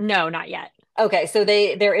 No, not yet. Okay, so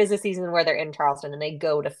there is a season where they're in Charleston and they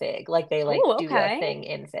go to Fig, like they like Oh, do a okay. thing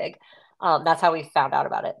in Fig. That's how we found out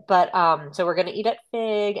about it. But so we're gonna eat at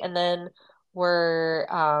Fig, and then we're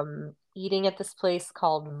eating at this place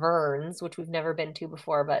called Vern's, which we've never been to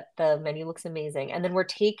before, but the menu looks amazing. And then we're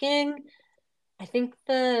taking, I think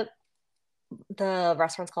the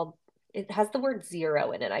restaurant's called, it has the word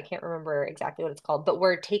zero in it. I can't remember exactly what it's called, but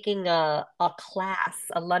we're taking a class,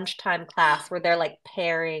 a lunchtime class where they're like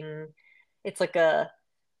pairing. It's like a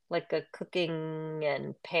cooking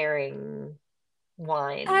and pairing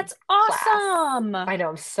wine That's class. awesome. I know,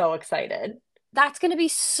 I'm so excited. That's going to be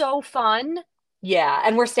so fun. Yeah,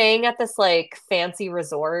 and we're staying at this like fancy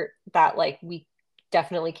resort that like we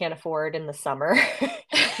definitely can't afford in the summer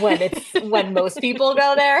when most people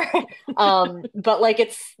go there. But like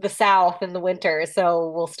it's the South in the winter, so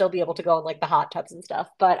we'll still be able to go in like the hot tubs and stuff.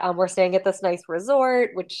 But we're staying at this nice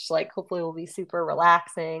resort, which like hopefully will be super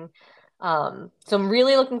relaxing. So I'm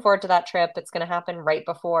really looking forward to that trip. It's gonna happen right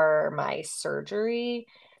before my surgery.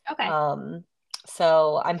 Okay. Um,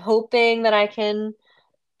 so I'm hoping that I can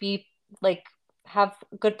be like have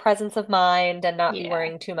good presence of mind and not be Yeah.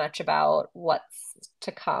 worrying too much about what's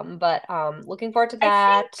to come. But looking forward to I think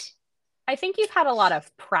that. I think you've had a lot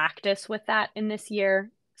of practice with that in this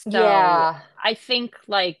year. So Yeah, I think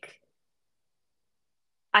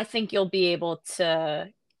you'll be able to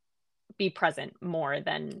be present more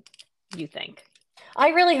than you think. I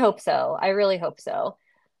really hope so. I really hope so.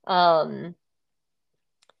 Um,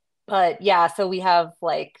 but yeah, so we have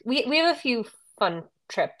like we have a few fun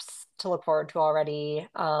trips to look forward to already.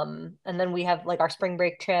 And then we have like our spring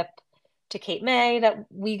break trip to Cape May that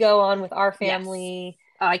we go on with our Yes. family.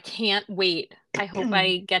 I can't wait. I hope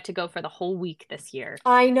I get to go for the whole week this year.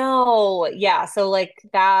 I know. Yeah, so like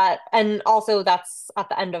that, and also that's at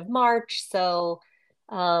the end of March, so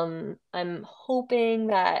I'm hoping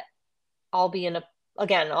that I'll be in a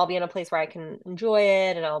I'll be in a place where I can enjoy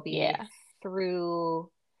it, and I'll be Yeah. through,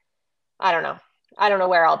 I don't know. I don't know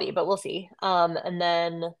where I'll be, but we'll see. And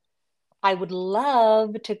then I would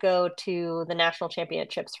love to go to the national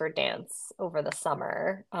championships for dance over the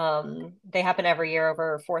summer. They happen every year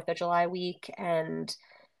over 4th of July week, and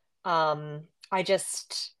I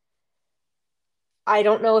just I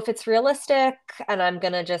don't know if it's realistic, and I'm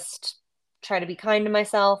gonna just try to be kind to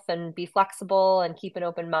myself and be flexible and keep an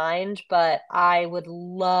open mind. But I would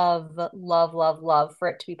love, love, love, love for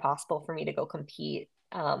it to be possible for me to go compete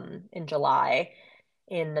in July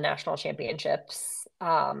in the national championships,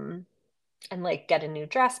 and like get a new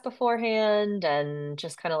dress beforehand and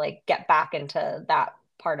just kind of like get back into that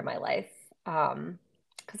part of my life.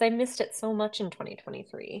 Because I missed it so much in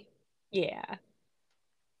 2023. Yeah.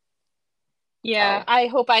 Yeah, So I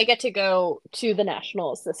hope I get to go to the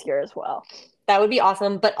nationals this year as well. that would be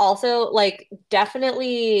awesome. But also like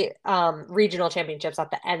definitely regional championships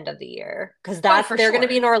at the end of the year. Because Oh, that for they're gonna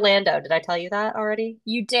be sure. in Orlando. Did I tell you that already?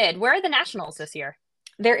 You did. Where are the nationals this year?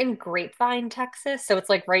 They're in Grapevine, Texas. So it's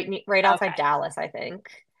like right outside Okay. Dallas, I think.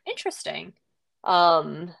 Interesting.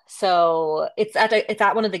 So it's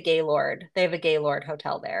at one of the Gaylord. They have a Gaylord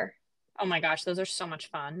hotel there. Oh my gosh, those are so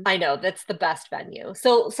much fun. I know that's the best venue.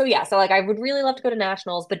 So yeah, so like I would really love to go to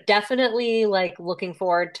nationals, but definitely like looking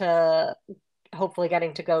forward to hopefully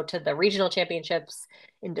getting to go to the regional championships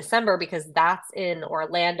in December because that's in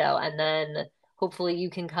Orlando, and then hopefully you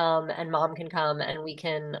can come and mom can come and we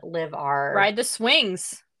can live our Ride the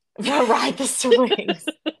swings. ride the swings.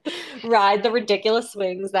 Ride the ridiculous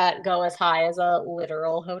swings that go as high as a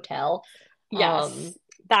literal hotel. Um Yes.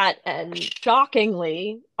 That and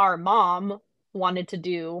shockingly, our mom wanted to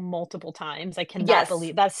do multiple times. I cannot yes,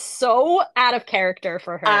 believe that's so out of character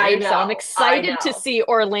for I her. So I'm know. I excited to know. see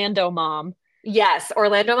Orlando mom. Yes,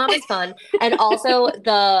 Orlando Mom is fun. And also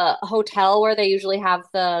the hotel where they usually have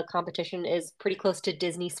the competition is pretty close to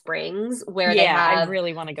Disney Springs, where they Yeah, I have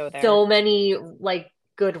really want to go there. so many like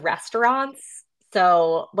good restaurants.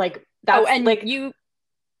 So like Oh, that's and like, you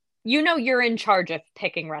know you're in charge of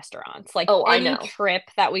picking restaurants. Like oh, I any know. trip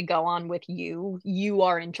that we go on with you, you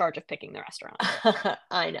are in charge of picking the restaurants.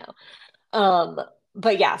 I know. Um,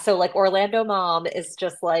 but yeah, so like Orlando Mom is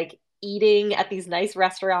just like eating at these nice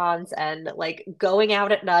restaurants and like going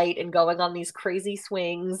out at night and going on these crazy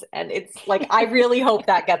swings. And it's like I really hope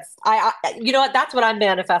that gets you know what, that's what I'm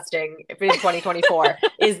manifesting in 2024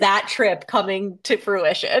 is that trip coming to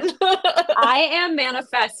fruition. I am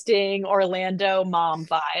manifesting Orlando mom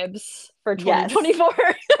vibes for Yes. 2024.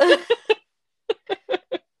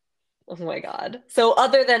 Oh my God. So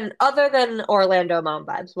other than Orlando Mom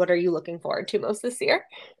vibes, what are you looking forward to most this year?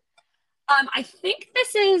 I think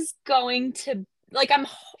this is going to like I'm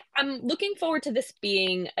looking forward to this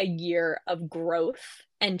being a year of growth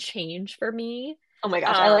and change for me. Oh my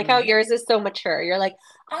gosh, I like how Um, yours is so mature. You're like,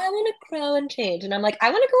 I want to grow and change. And I'm like,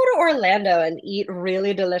 I want to go to Orlando and eat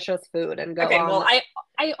really delicious food and go okay, well, on.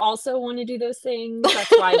 I also want to do those things.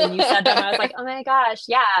 That's why when you said them, I was like, oh my gosh,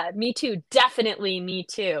 yeah, me too. Definitely me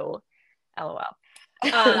too. LOL.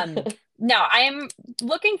 Um, no, I am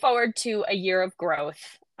looking forward to a year of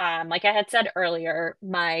growth. Like I had said earlier,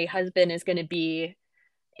 my husband is going to be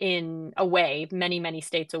in away, many, many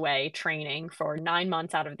states away, training for 9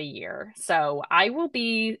 months out of the year. So I will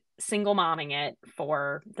be single momming it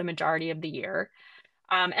for the majority of the year.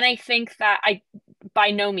 And I think that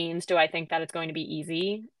by no means do I think that it's going to be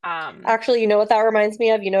easy. Actually, you know what that reminds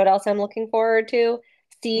me of? You know what else I'm looking forward to?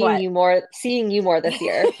 What? Seeing you more this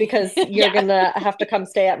year because you're Yeah, gonna have to come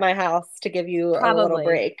stay at my house to give you a little probably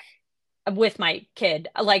break. with my kid.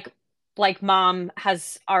 Like mom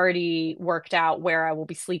has already worked out where I will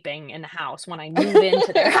be sleeping in the house when I move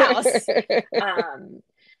into their house. Um,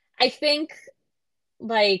 I think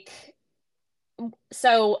like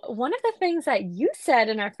so one of the things that you said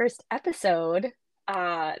in our first episode,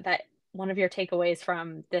 that one of your takeaways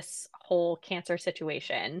from this whole cancer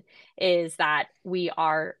situation is that we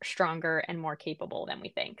are stronger and more capable than we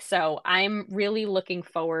think. So I'm really looking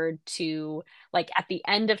forward to like at the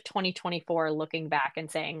end of 2024 looking back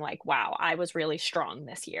and saying like, wow, I was really strong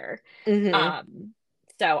this year. Hmm. Um,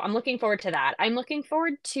 so I'm looking forward to that. I'm looking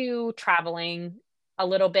forward to traveling a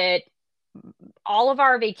little bit, all of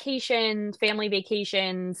our vacations, family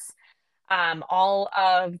vacations, all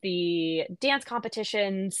of the dance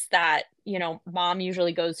competitions that, mom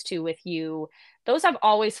usually goes to with you, those have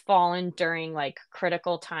always fallen during like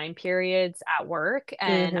critical time periods at work,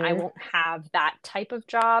 and I Hmm. won't have that type of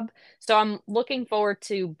job. So I'm looking forward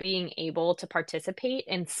to being able to participate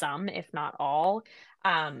in some, if not all.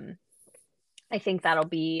 Um, I think that'll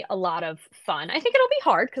be a lot of fun. I think it'll be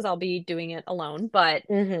hard because I'll be doing it alone, but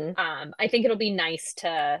Hmm. I think it'll be nice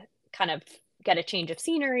to kind of get a change of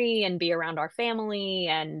scenery and be around our family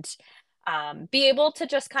and be able to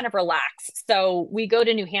just kind of relax. So we go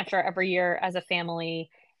to New Hampshire every year as a family,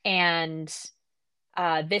 and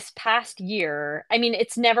this past year, I mean,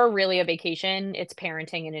 it's never really a vacation, it's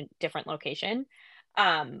parenting in a different location.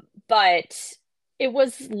 But it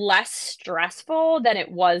was less stressful than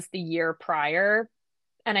it was the year prior.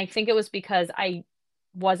 And I think it was because I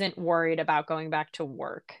wasn't worried about going back to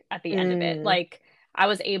work at the end of it. Mm. Like I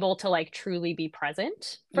was able to like truly be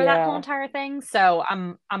present for that whole Yeah. entire thing. So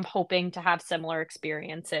I'm hoping to have similar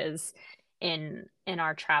experiences in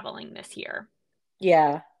our traveling this year.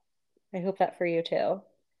 Yeah. I hope that for you too.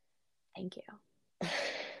 Thank you.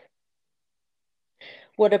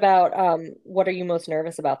 What are you most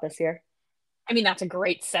nervous about this year? I mean, that's a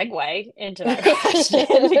great segue into that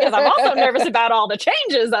question because I'm also nervous about all the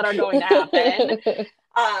changes that are going to happen.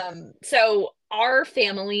 So our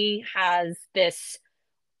family has this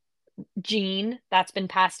gene that's been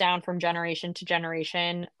passed down from generation to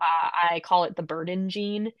generation. I call it the burden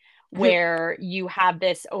gene, where you have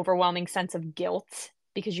this overwhelming sense of guilt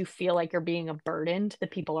because you feel like you're being a burden to the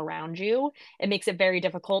people around you. It makes it very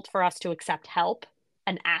difficult for us to accept help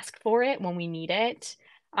and ask for it when we need it.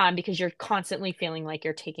 Because you're constantly feeling like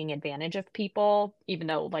you're taking advantage of people, even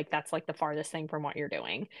though like that's like the farthest thing from what you're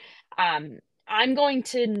doing. Um, I'm going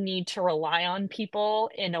to need to rely on people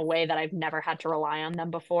in a way that I've never had to rely on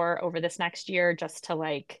them before over this next year just to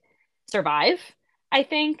like survive, I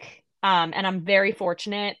think. And I'm very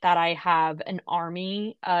fortunate that I have an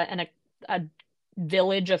army and a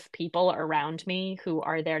village of people around me who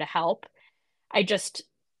are there to help. I just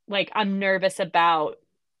like I'm nervous about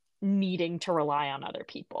needing to rely on other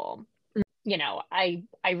people. I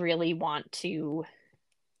really want to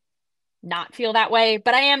not feel that way,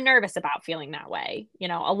 but I am nervous about feeling that way.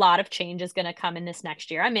 A lot of change is going to come in this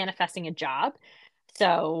next year. I'm manifesting a job.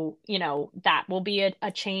 So, that will be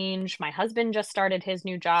a change. My husband just started his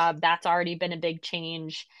new job. That's already been a big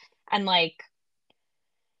change. And like,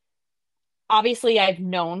 obviously, I've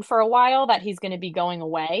known for a while that he's going to be going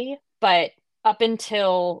away, but up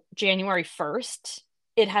until January 1st,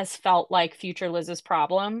 it has felt like future Liz's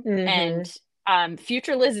problem. And Hmm.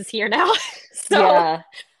 future Liz is here now. So Yeah.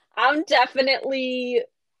 I'm definitely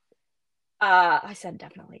I said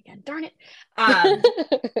definitely again. Darn it. Um,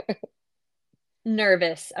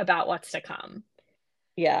 Nervous about what's to come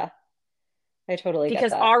Yeah, I totally get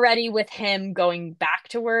because that. already with him going back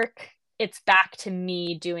to work, it's back to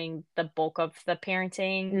me doing the bulk of the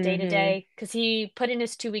parenting day to Hmm. day because he put in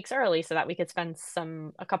his 2 weeks early so that we could spend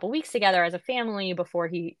a couple weeks together as a family before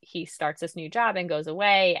he starts this new job and goes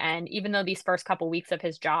away. And even though these first couple weeks of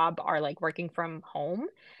his job are like working from home,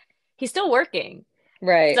 he's still working.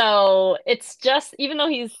 Right. So it's just, even though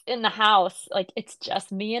he's in the house, like it's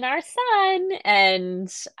just me and our son,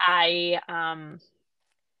 and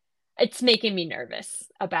it's making me nervous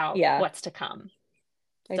about Yeah, what's to come.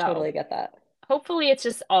 I So totally get that. hopefully it's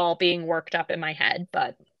just all being worked up in my head,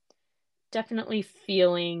 but definitely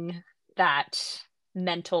feeling that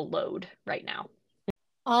mental load right now.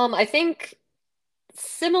 I think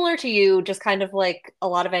similar to you, just kind of like a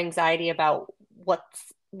lot of anxiety about what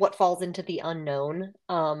falls into the unknown.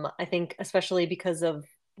 I think especially because of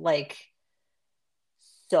like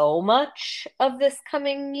so much of this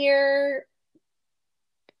coming year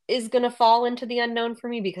is gonna fall into the unknown for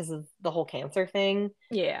me because of the whole cancer thing.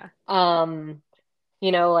 Yeah. Um,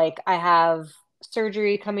 like I have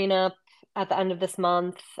surgery coming up at the end of this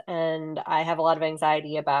month, and I have a lot of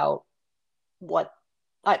anxiety about what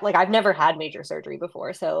like I've never had major surgery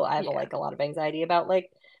before, so I have Yeah. like a lot of anxiety about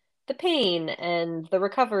like the pain and the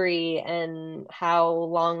recovery and how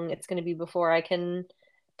long it's going to be before I can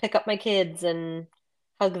pick up my kids and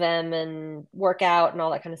hug them and work out and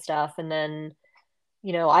all that kind of stuff. And then,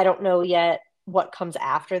 I don't know yet what comes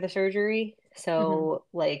after the surgery. Hmm. So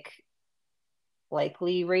like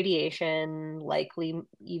likely radiation, likely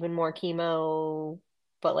even more chemo,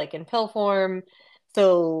 but like in pill form.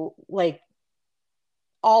 So like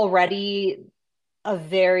already a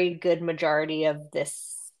very good majority of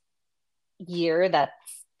this year that's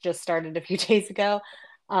just started a few days ago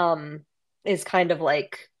um, is kind of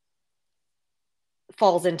like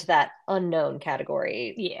falls into that unknown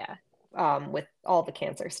category Yeah. with all the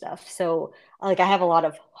cancer stuff. So like I have a lot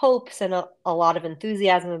of hopes and a lot of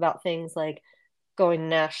enthusiasm about things like going to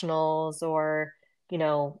nationals or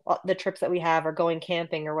the trips that we have or going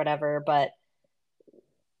camping or whatever, but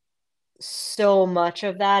so much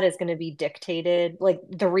of that is going to be dictated, like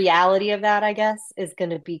the reality of that, I guess, is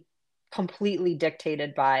going to be completely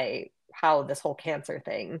dictated by how this whole cancer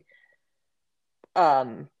thing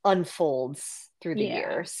unfolds through the Yeah.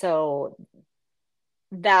 year. So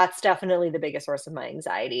that's definitely the biggest source of my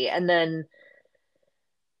anxiety. And then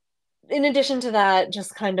in addition to that,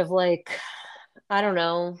 just kind of like, I don't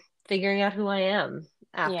know, figuring out who I am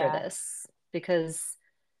after Yeah. this because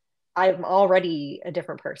I'm already a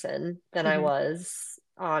different person than I Hmm. was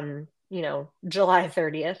on, July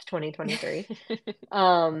 30th, 2023.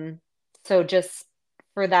 So just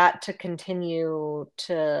for that to continue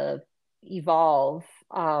to evolve,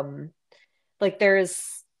 like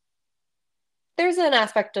there's an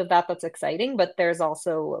aspect of that that's exciting, but there's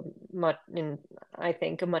also much, and I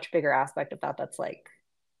think a much bigger aspect of that that's like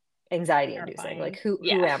anxiety inducing. Like Terrifying. who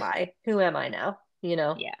Yeah. am I? Who am I now? You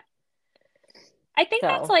know? Yeah. I think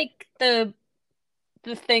that's So, like the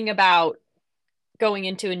thing about going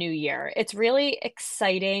into a new year. It's really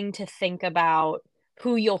exciting to think about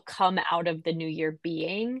who you'll come out of the new year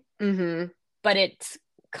being, hmm. but it's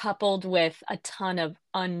coupled with a ton of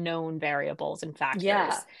unknown variables and Yeah.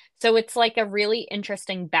 factors. So it's like a really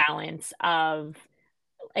interesting balance of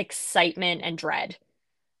excitement and dread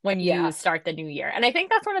when you Yeah. start the new year. And I think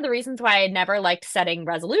that's one of the reasons why I never liked setting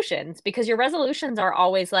resolutions, because your resolutions are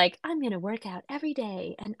always like, I'm going to work out every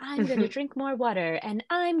day and I'm going to drink more water and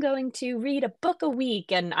I'm going to read a book a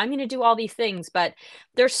week and I'm going to do all these things. But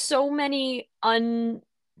there's so many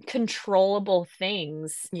uncontrollable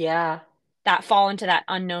things Yeah. that fall into that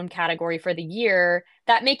unknown category for the year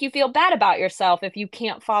that make you feel bad about yourself if you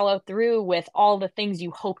can't follow through with all the things you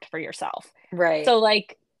hoped for yourself. Right. So,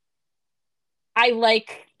 like, I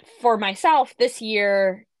like for myself this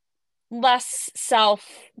year less self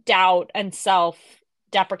doubt and self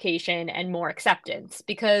deprecation and more acceptance,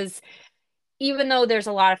 because even though there's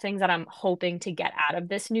a lot of things that I'm hoping to get out of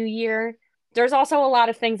this new year, there's also a lot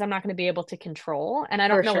of things I'm not going to be able to control. And I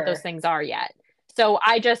For don't know what those sure. things are yet. So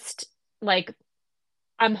I just like,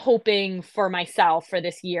 I'm hoping for myself for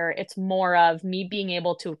this year, it's more of me being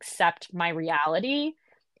able to accept my reality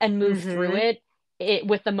and move through Hmm. it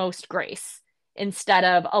with the most grace instead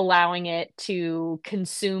of allowing it to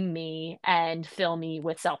consume me and fill me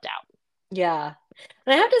with self-doubt. Yeah.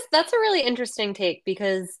 And I have to, that's a really interesting take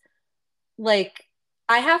because, like,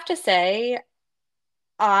 I have to say,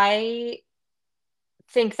 I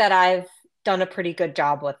think that I've done a pretty good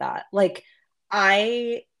job with that.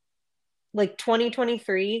 I, like,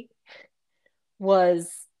 2023 was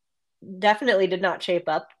definitely did not shape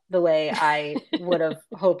up the way I would have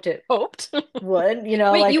hoped it Hoped. would, Wait,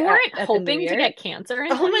 like you weren't at the new hoping to year. get cancer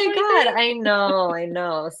in Oh my God, 2023? I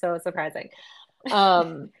know, so surprising.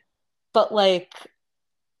 Um, but like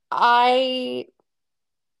I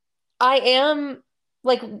I am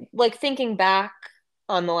like thinking back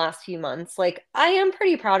on the last few months, like I am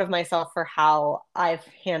pretty proud of myself for how I've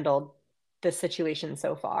handled this situation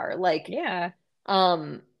so far. Like Yeah.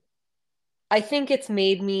 Um, I think it's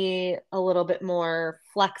made me a little bit more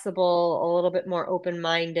flexible, a little bit more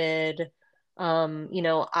open-minded. This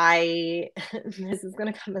is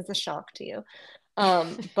going to come as a shock to you.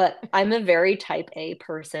 But I'm a very type A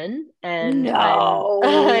person, and I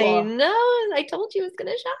No. know, I told you it was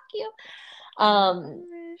going to shock you. Oh my Um,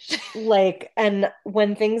 gosh. and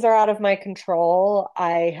when things are out of my control,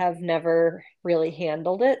 I have never really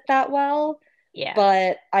handled it that well. Yeah.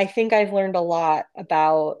 But I think I've learned a lot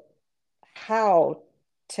about how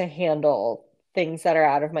to handle things that are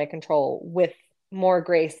out of my control with more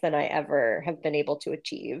grace than I ever have been able to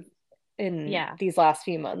achieve in Yeah. these last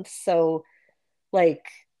few months. So, like,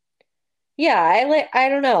 yeah, I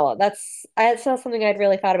don't know. It's not something I'd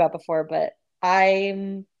really thought about before, but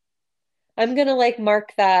I'm gonna like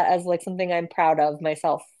mark that as like something I'm proud of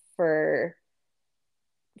myself for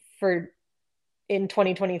for in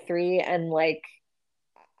 2023, and like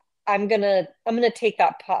I'm gonna take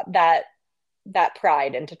that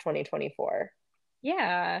pride into 2024.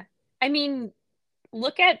 Yeah. I mean,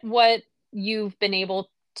 look at what you've been able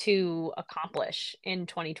to accomplish in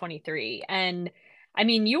 2023. And I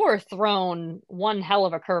mean, you were thrown one hell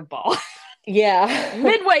of a curveball Yeah.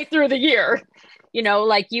 midway through the year.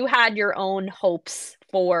 Like you had your own hopes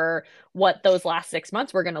for what those last 6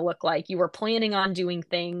 months were going to look like. You were planning on doing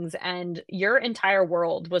things, and your entire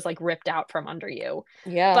world was like ripped out from under you.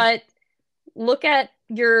 Yeah. But look at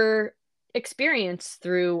your experience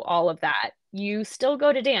through all of that. You still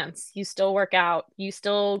go to dance, you still work out, you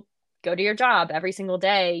still go to your job every single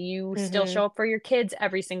day, you still Hmm. show up for your kids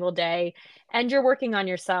every single day, and you're working on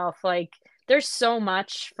yourself. Like, there's so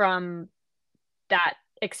much from that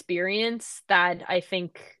experience that I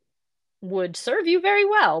think would serve you very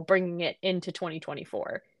well bringing it into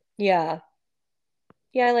 2024. Yeah.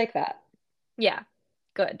 Yeah, I like that. Yeah,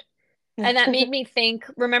 good. And that made me think,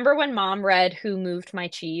 remember when mom read Who Moved My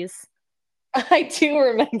Cheese? I do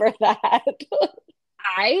remember that.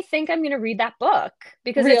 I think I'm going to read that book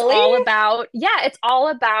because it's Really? all about, yeah, it's all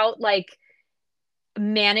about like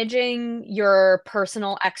managing your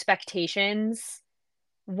personal expectations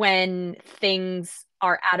when things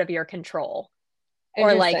are out of your control,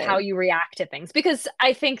 or like how Interesting. you react to things. Because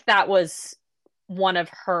I think that was one of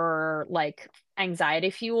her like anxiety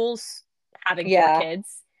fuels having four Yeah.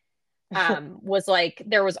 kids, was like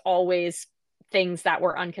there was always things that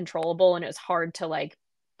were uncontrollable, and it was hard to like,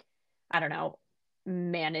 I don't know,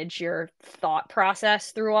 manage your thought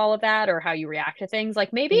process through all of that, or how you react to things.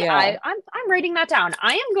 Like maybe Yeah. I'm writing that down.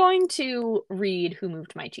 I am going to read Who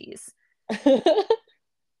Moved My Cheese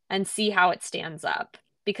and see how it stands up,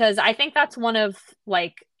 because I think that's one of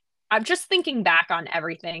like, I'm just thinking back on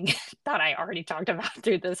everything that I already talked about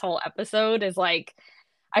through this whole episode, is like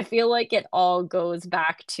I feel like it all goes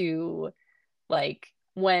back to like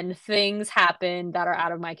when things happen that are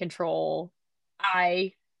out of my control,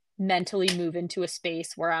 I mentally move into a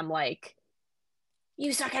space where I'm like,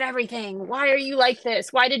 you suck at everything. Why are you like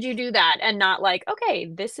this? Why did you do that? And not like, okay,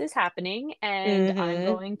 this is happening and I'm Hmm.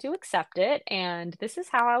 going to accept it. And this is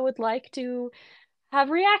how I would like to have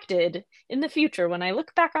reacted in the future when I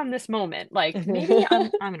look back on this moment. Like maybe I'm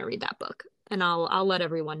gonna read that book and I'll let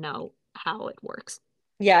everyone know how it works.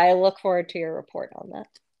 Yeah, I look forward to your report on that.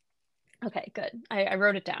 Okay, good. I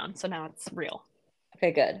wrote it down, so now it's real.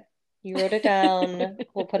 Okay, good. You wrote it down.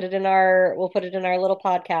 We'll put it in our little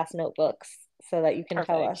podcast notebooks so that you can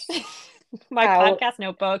tell Perfect. us My how. podcast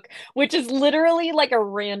notebook, which is literally like a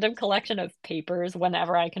random collection of papers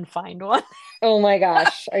whenever I can find one. Oh my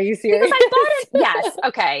gosh, are you Because serious? I bought it. Yes.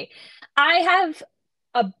 Okay. I have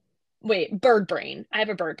a, wait, bird brain. I have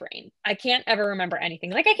a bird brain. I can't ever remember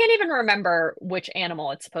anything. Like, I can't even remember which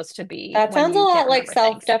animal it's supposed to be That when sounds a you can't lot like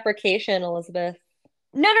remember things. self-deprecation, Elizabeth.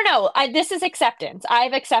 No, no, no. This is acceptance.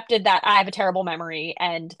 I've accepted that I have a terrible memory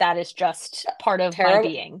and that is just part of my Terrible.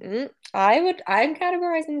 being. I'm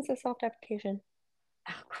categorizing this as self-deprecation.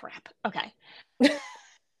 Oh, crap. Okay.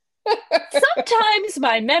 Sometimes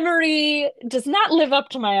my memory does not live up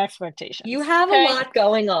to my You expectations. have a Okay. lot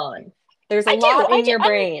going on. There's a I do. lot in your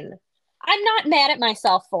brain. I'm not mad at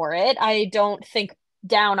myself for it. I don't think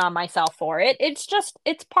down on myself for it. It's just,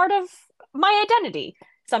 it's part of my identity.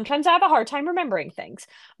 Sometimes I have a hard time remembering things.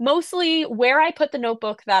 Mostly where I put the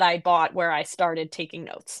notebook that I bought where I started taking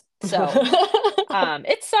notes. So,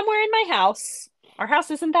 it's somewhere in my house. Our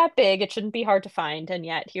house isn't that big. It shouldn't be hard to find. And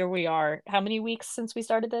yet here we are. How many weeks since we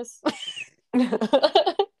started this?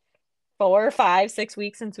 4, 5, 6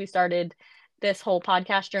 weeks since we started this whole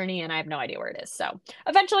podcast journey, and I have no idea where it is. So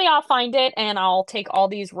eventually I'll find it and I'll take all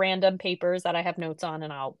these random papers that I have notes on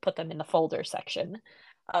and I'll put them in the folder section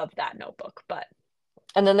of that notebook. But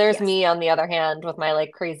And then there's Yes. me on the other hand with my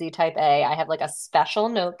like crazy type A. I have like a special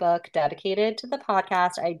notebook dedicated to the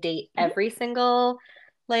podcast. I date Mhm. every single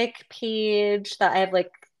like page that I have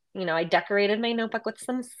like, I decorated my notebook with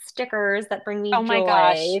some stickers that bring me Oh my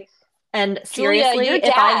gosh. joy. And Julia, your seriously,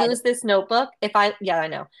 if I dad. lose this notebook, yeah, I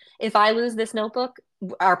know. If I lose this notebook,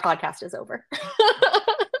 our podcast is over.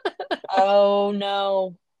 Oh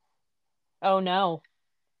no. Oh no.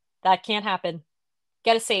 That can't happen.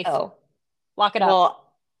 Get a safe. Oh, Lock it up.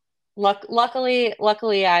 well,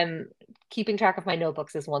 luckily, I'm keeping track of my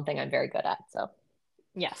notebooks is one thing I'm very good at. So,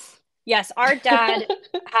 Yes. Yes, our dad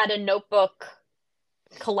had a notebook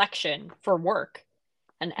collection for work,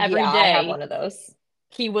 and every yeah, I have day one of those.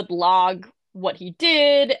 he would log what he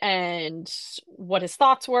did and what his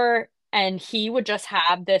thoughts were, and he would just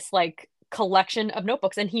have this like collection of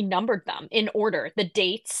notebooks and he numbered them in order, the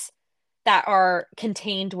dates that are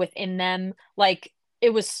contained within them. Like it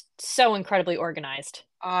was so incredibly organized.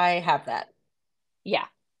 I have that. Yeah.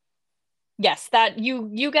 Yes, that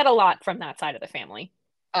you get a lot from that side of the family.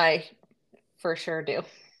 I for sure do.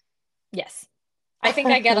 Yes. I think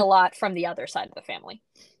I get a lot from the other side of the family.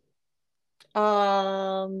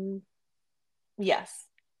 Um, yes.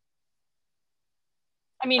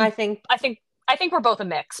 I I mean, think, I think I think we're both a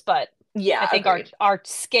mix, but I yeah, think our agreed. our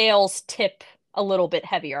scales tip a little bit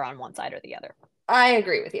heavier on one side or the other. I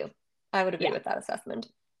agree with you. I would agree Yeah. with that assessment.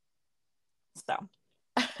 So,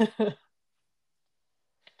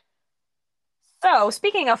 so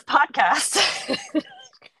speaking of podcasts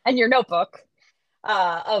and your notebook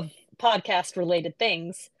of podcast related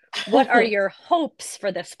things, what are your hopes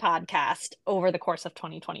for this podcast over the course of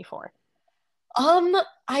 2024? Um,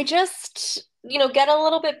 I just, get a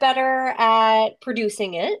little bit better at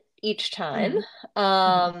producing it each time. Hmm. Hmm.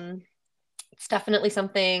 Um, it's definitely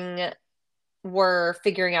something we're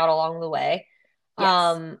figuring out along the way. Yes.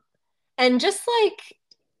 Um, and just like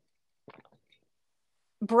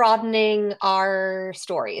broadening our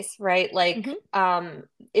stories, right? Like, Hmm.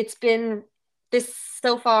 it's been this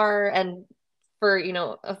so far, and for,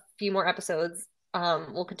 a few more episodes,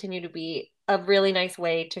 will continue to be a really nice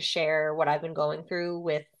way to share what I've been going through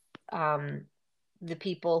with um, the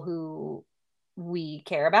people who we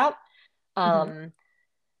care about. Hmm. Um,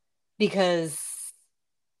 because,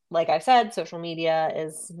 like I've said, social media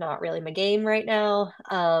is not really my game right now.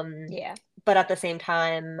 Yeah. But at the same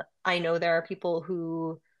time, I know there are people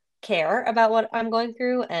who care about what I'm going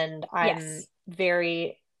through, and I'm Yes.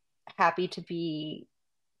 very happy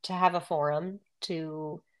to have a forum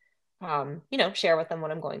to share with them what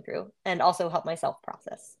I'm going through and also help myself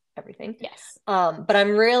process everything. Yes. But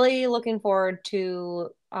I'm really looking forward to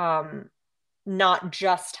not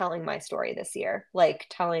just telling my story this year, like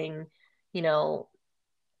telling, you know,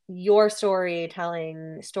 your story,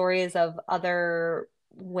 telling stories of other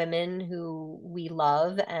women who we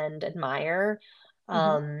love and admire. Hmm.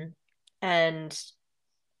 Um, and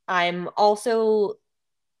I'm also,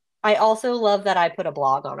 I also love that I put a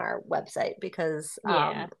blog on our website because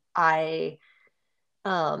Yeah. I,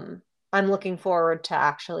 um, I'm looking forward to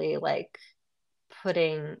actually like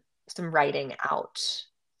putting some writing out.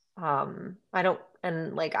 I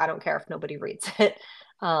don't care if nobody reads it.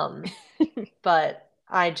 Um, but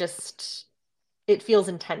it feels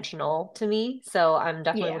intentional to me. So I'm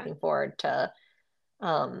definitely Yeah. looking forward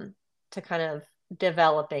um to kind of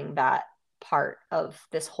developing that part of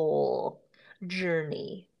this whole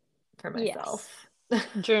journey for myself. Yes.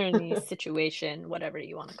 Journey, situation, whatever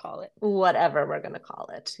you want to call it. Whatever we're gonna call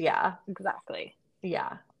it. Yeah. Exactly.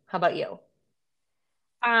 Yeah. How about you?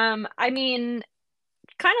 I mean,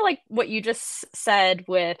 kind of like what you just said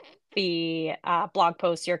with the blog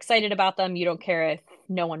posts. You're excited about them. You don't care if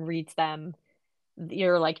no one reads them.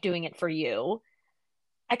 You're like doing it for you.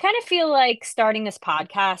 I kind of feel like starting this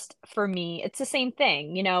podcast for me, it's the same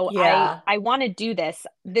thing. You know, Yeah. I want to do this.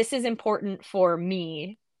 This is important for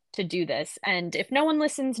me to do this. And if no one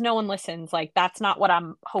listens, no one listens. Like that's not what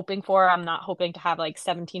I'm hoping for. I'm not hoping to have like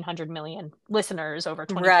 1700 million listeners over Right.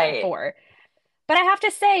 2024. But I have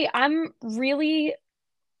to say, I'm really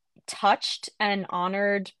touched and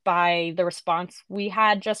honored by the response we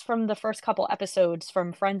had just from the first couple episodes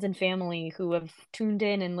from friends and family who have tuned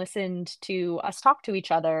in and listened to us talk to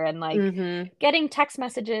each other and like Mm-hmm. getting text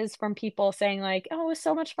messages from people saying like, "Oh, it was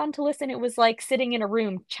so much fun to listen. It was like sitting in a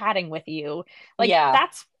room chatting with you." Like Yeah,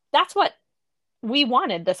 that's what we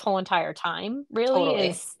wanted this whole entire time, really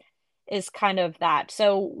totally. is kind of that.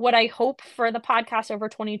 So what I hope for the podcast over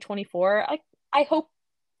 2024, I hope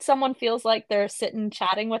someone feels like they're sitting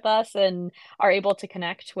chatting with us and are able to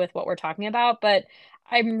connect with what we're talking about. But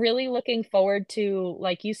I'm really looking forward to,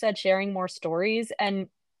 like you said, sharing more stories and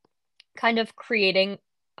kind of creating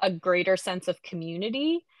a greater sense of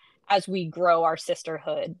community as we grow our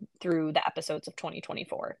sisterhood through the episodes of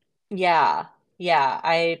 2024. Yeah. Yeah,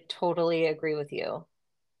 I totally agree with you.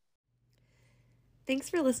 Thanks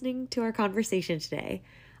for listening to our conversation today.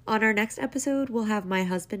 On our next episode, we'll have my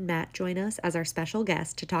husband Matt join us as our special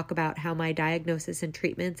guest to talk about how my diagnosis and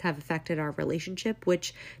treatments have affected our relationship,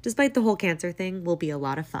 which, despite the whole cancer thing, will be a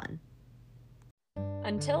lot of fun.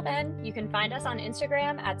 Until then, you can find us on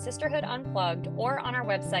Instagram at Sisterhood Unplugged or on our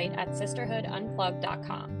website at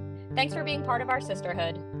sisterhoodunplugged.com. Thanks for being part of our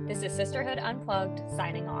sisterhood. This is Sisterhood Unplugged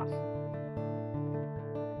signing off.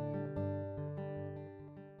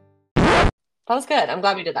 That was good. I'm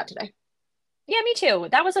glad we did that today. Yeah, me too.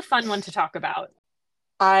 That was a fun one to talk about.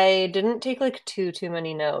 I didn't take like too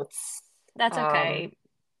many notes. That's Um, okay.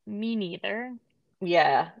 Me neither.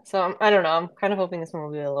 yeah. So I don't know. I'm kind of hoping this one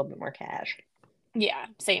will be a little bit more cash. Yeah,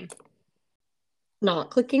 same.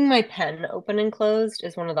 Not clicking my pen open and closed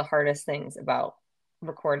is one of the hardest things about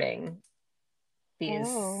recording these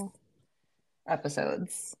Oh,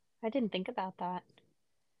 episodes. I didn't think about that.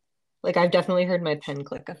 Like I've definitely heard my pen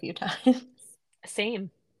click a few times. Same.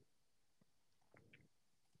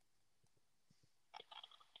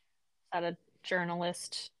 Is that a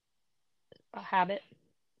journalist habit?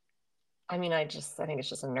 I mean, I think it's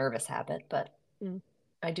just a nervous habit, but Mm.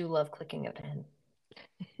 I do love clicking a pen.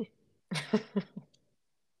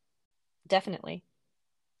 Definitely.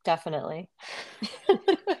 Definitely.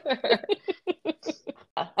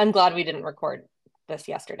 I'm glad we didn't record this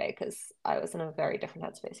yesterday because I was in a very different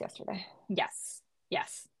headspace yesterday. Yes.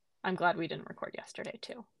 Yes. I'm glad we didn't record yesterday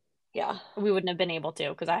too. Yeah, We wouldn't have been able to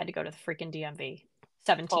because I had to go to the freaking DMV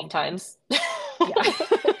 17 12 times. times. Yeah.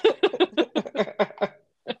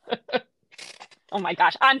 Oh my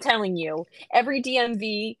gosh. I'm telling you, every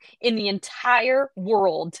DMV in the entire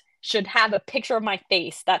world should have a picture of my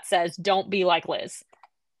face that says, "Don't be like Liz."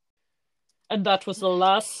 And that was the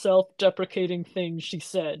last self deprecating thing she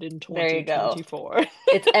said in There you go. 2024.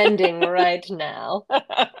 It's ending right now.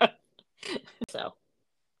 So,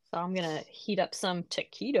 so I'm gonna heat up some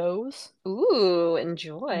taquitos Ooh, and eat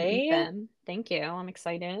enjoy. them. Thank you. I'm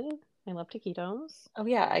excited. I love taquitos. Oh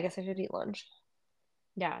yeah, I guess I should eat lunch.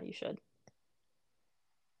 Yeah, you should.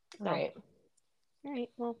 All So, right. all right.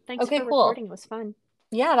 Well, thanks Okay, for cool. recording. It was fun.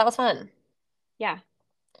 Yeah, that was fun. Yeah.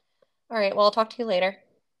 All right, well, I'll talk to you later.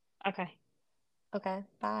 Okay. Okay,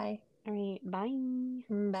 bye. All right. Bye.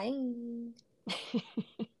 Bye.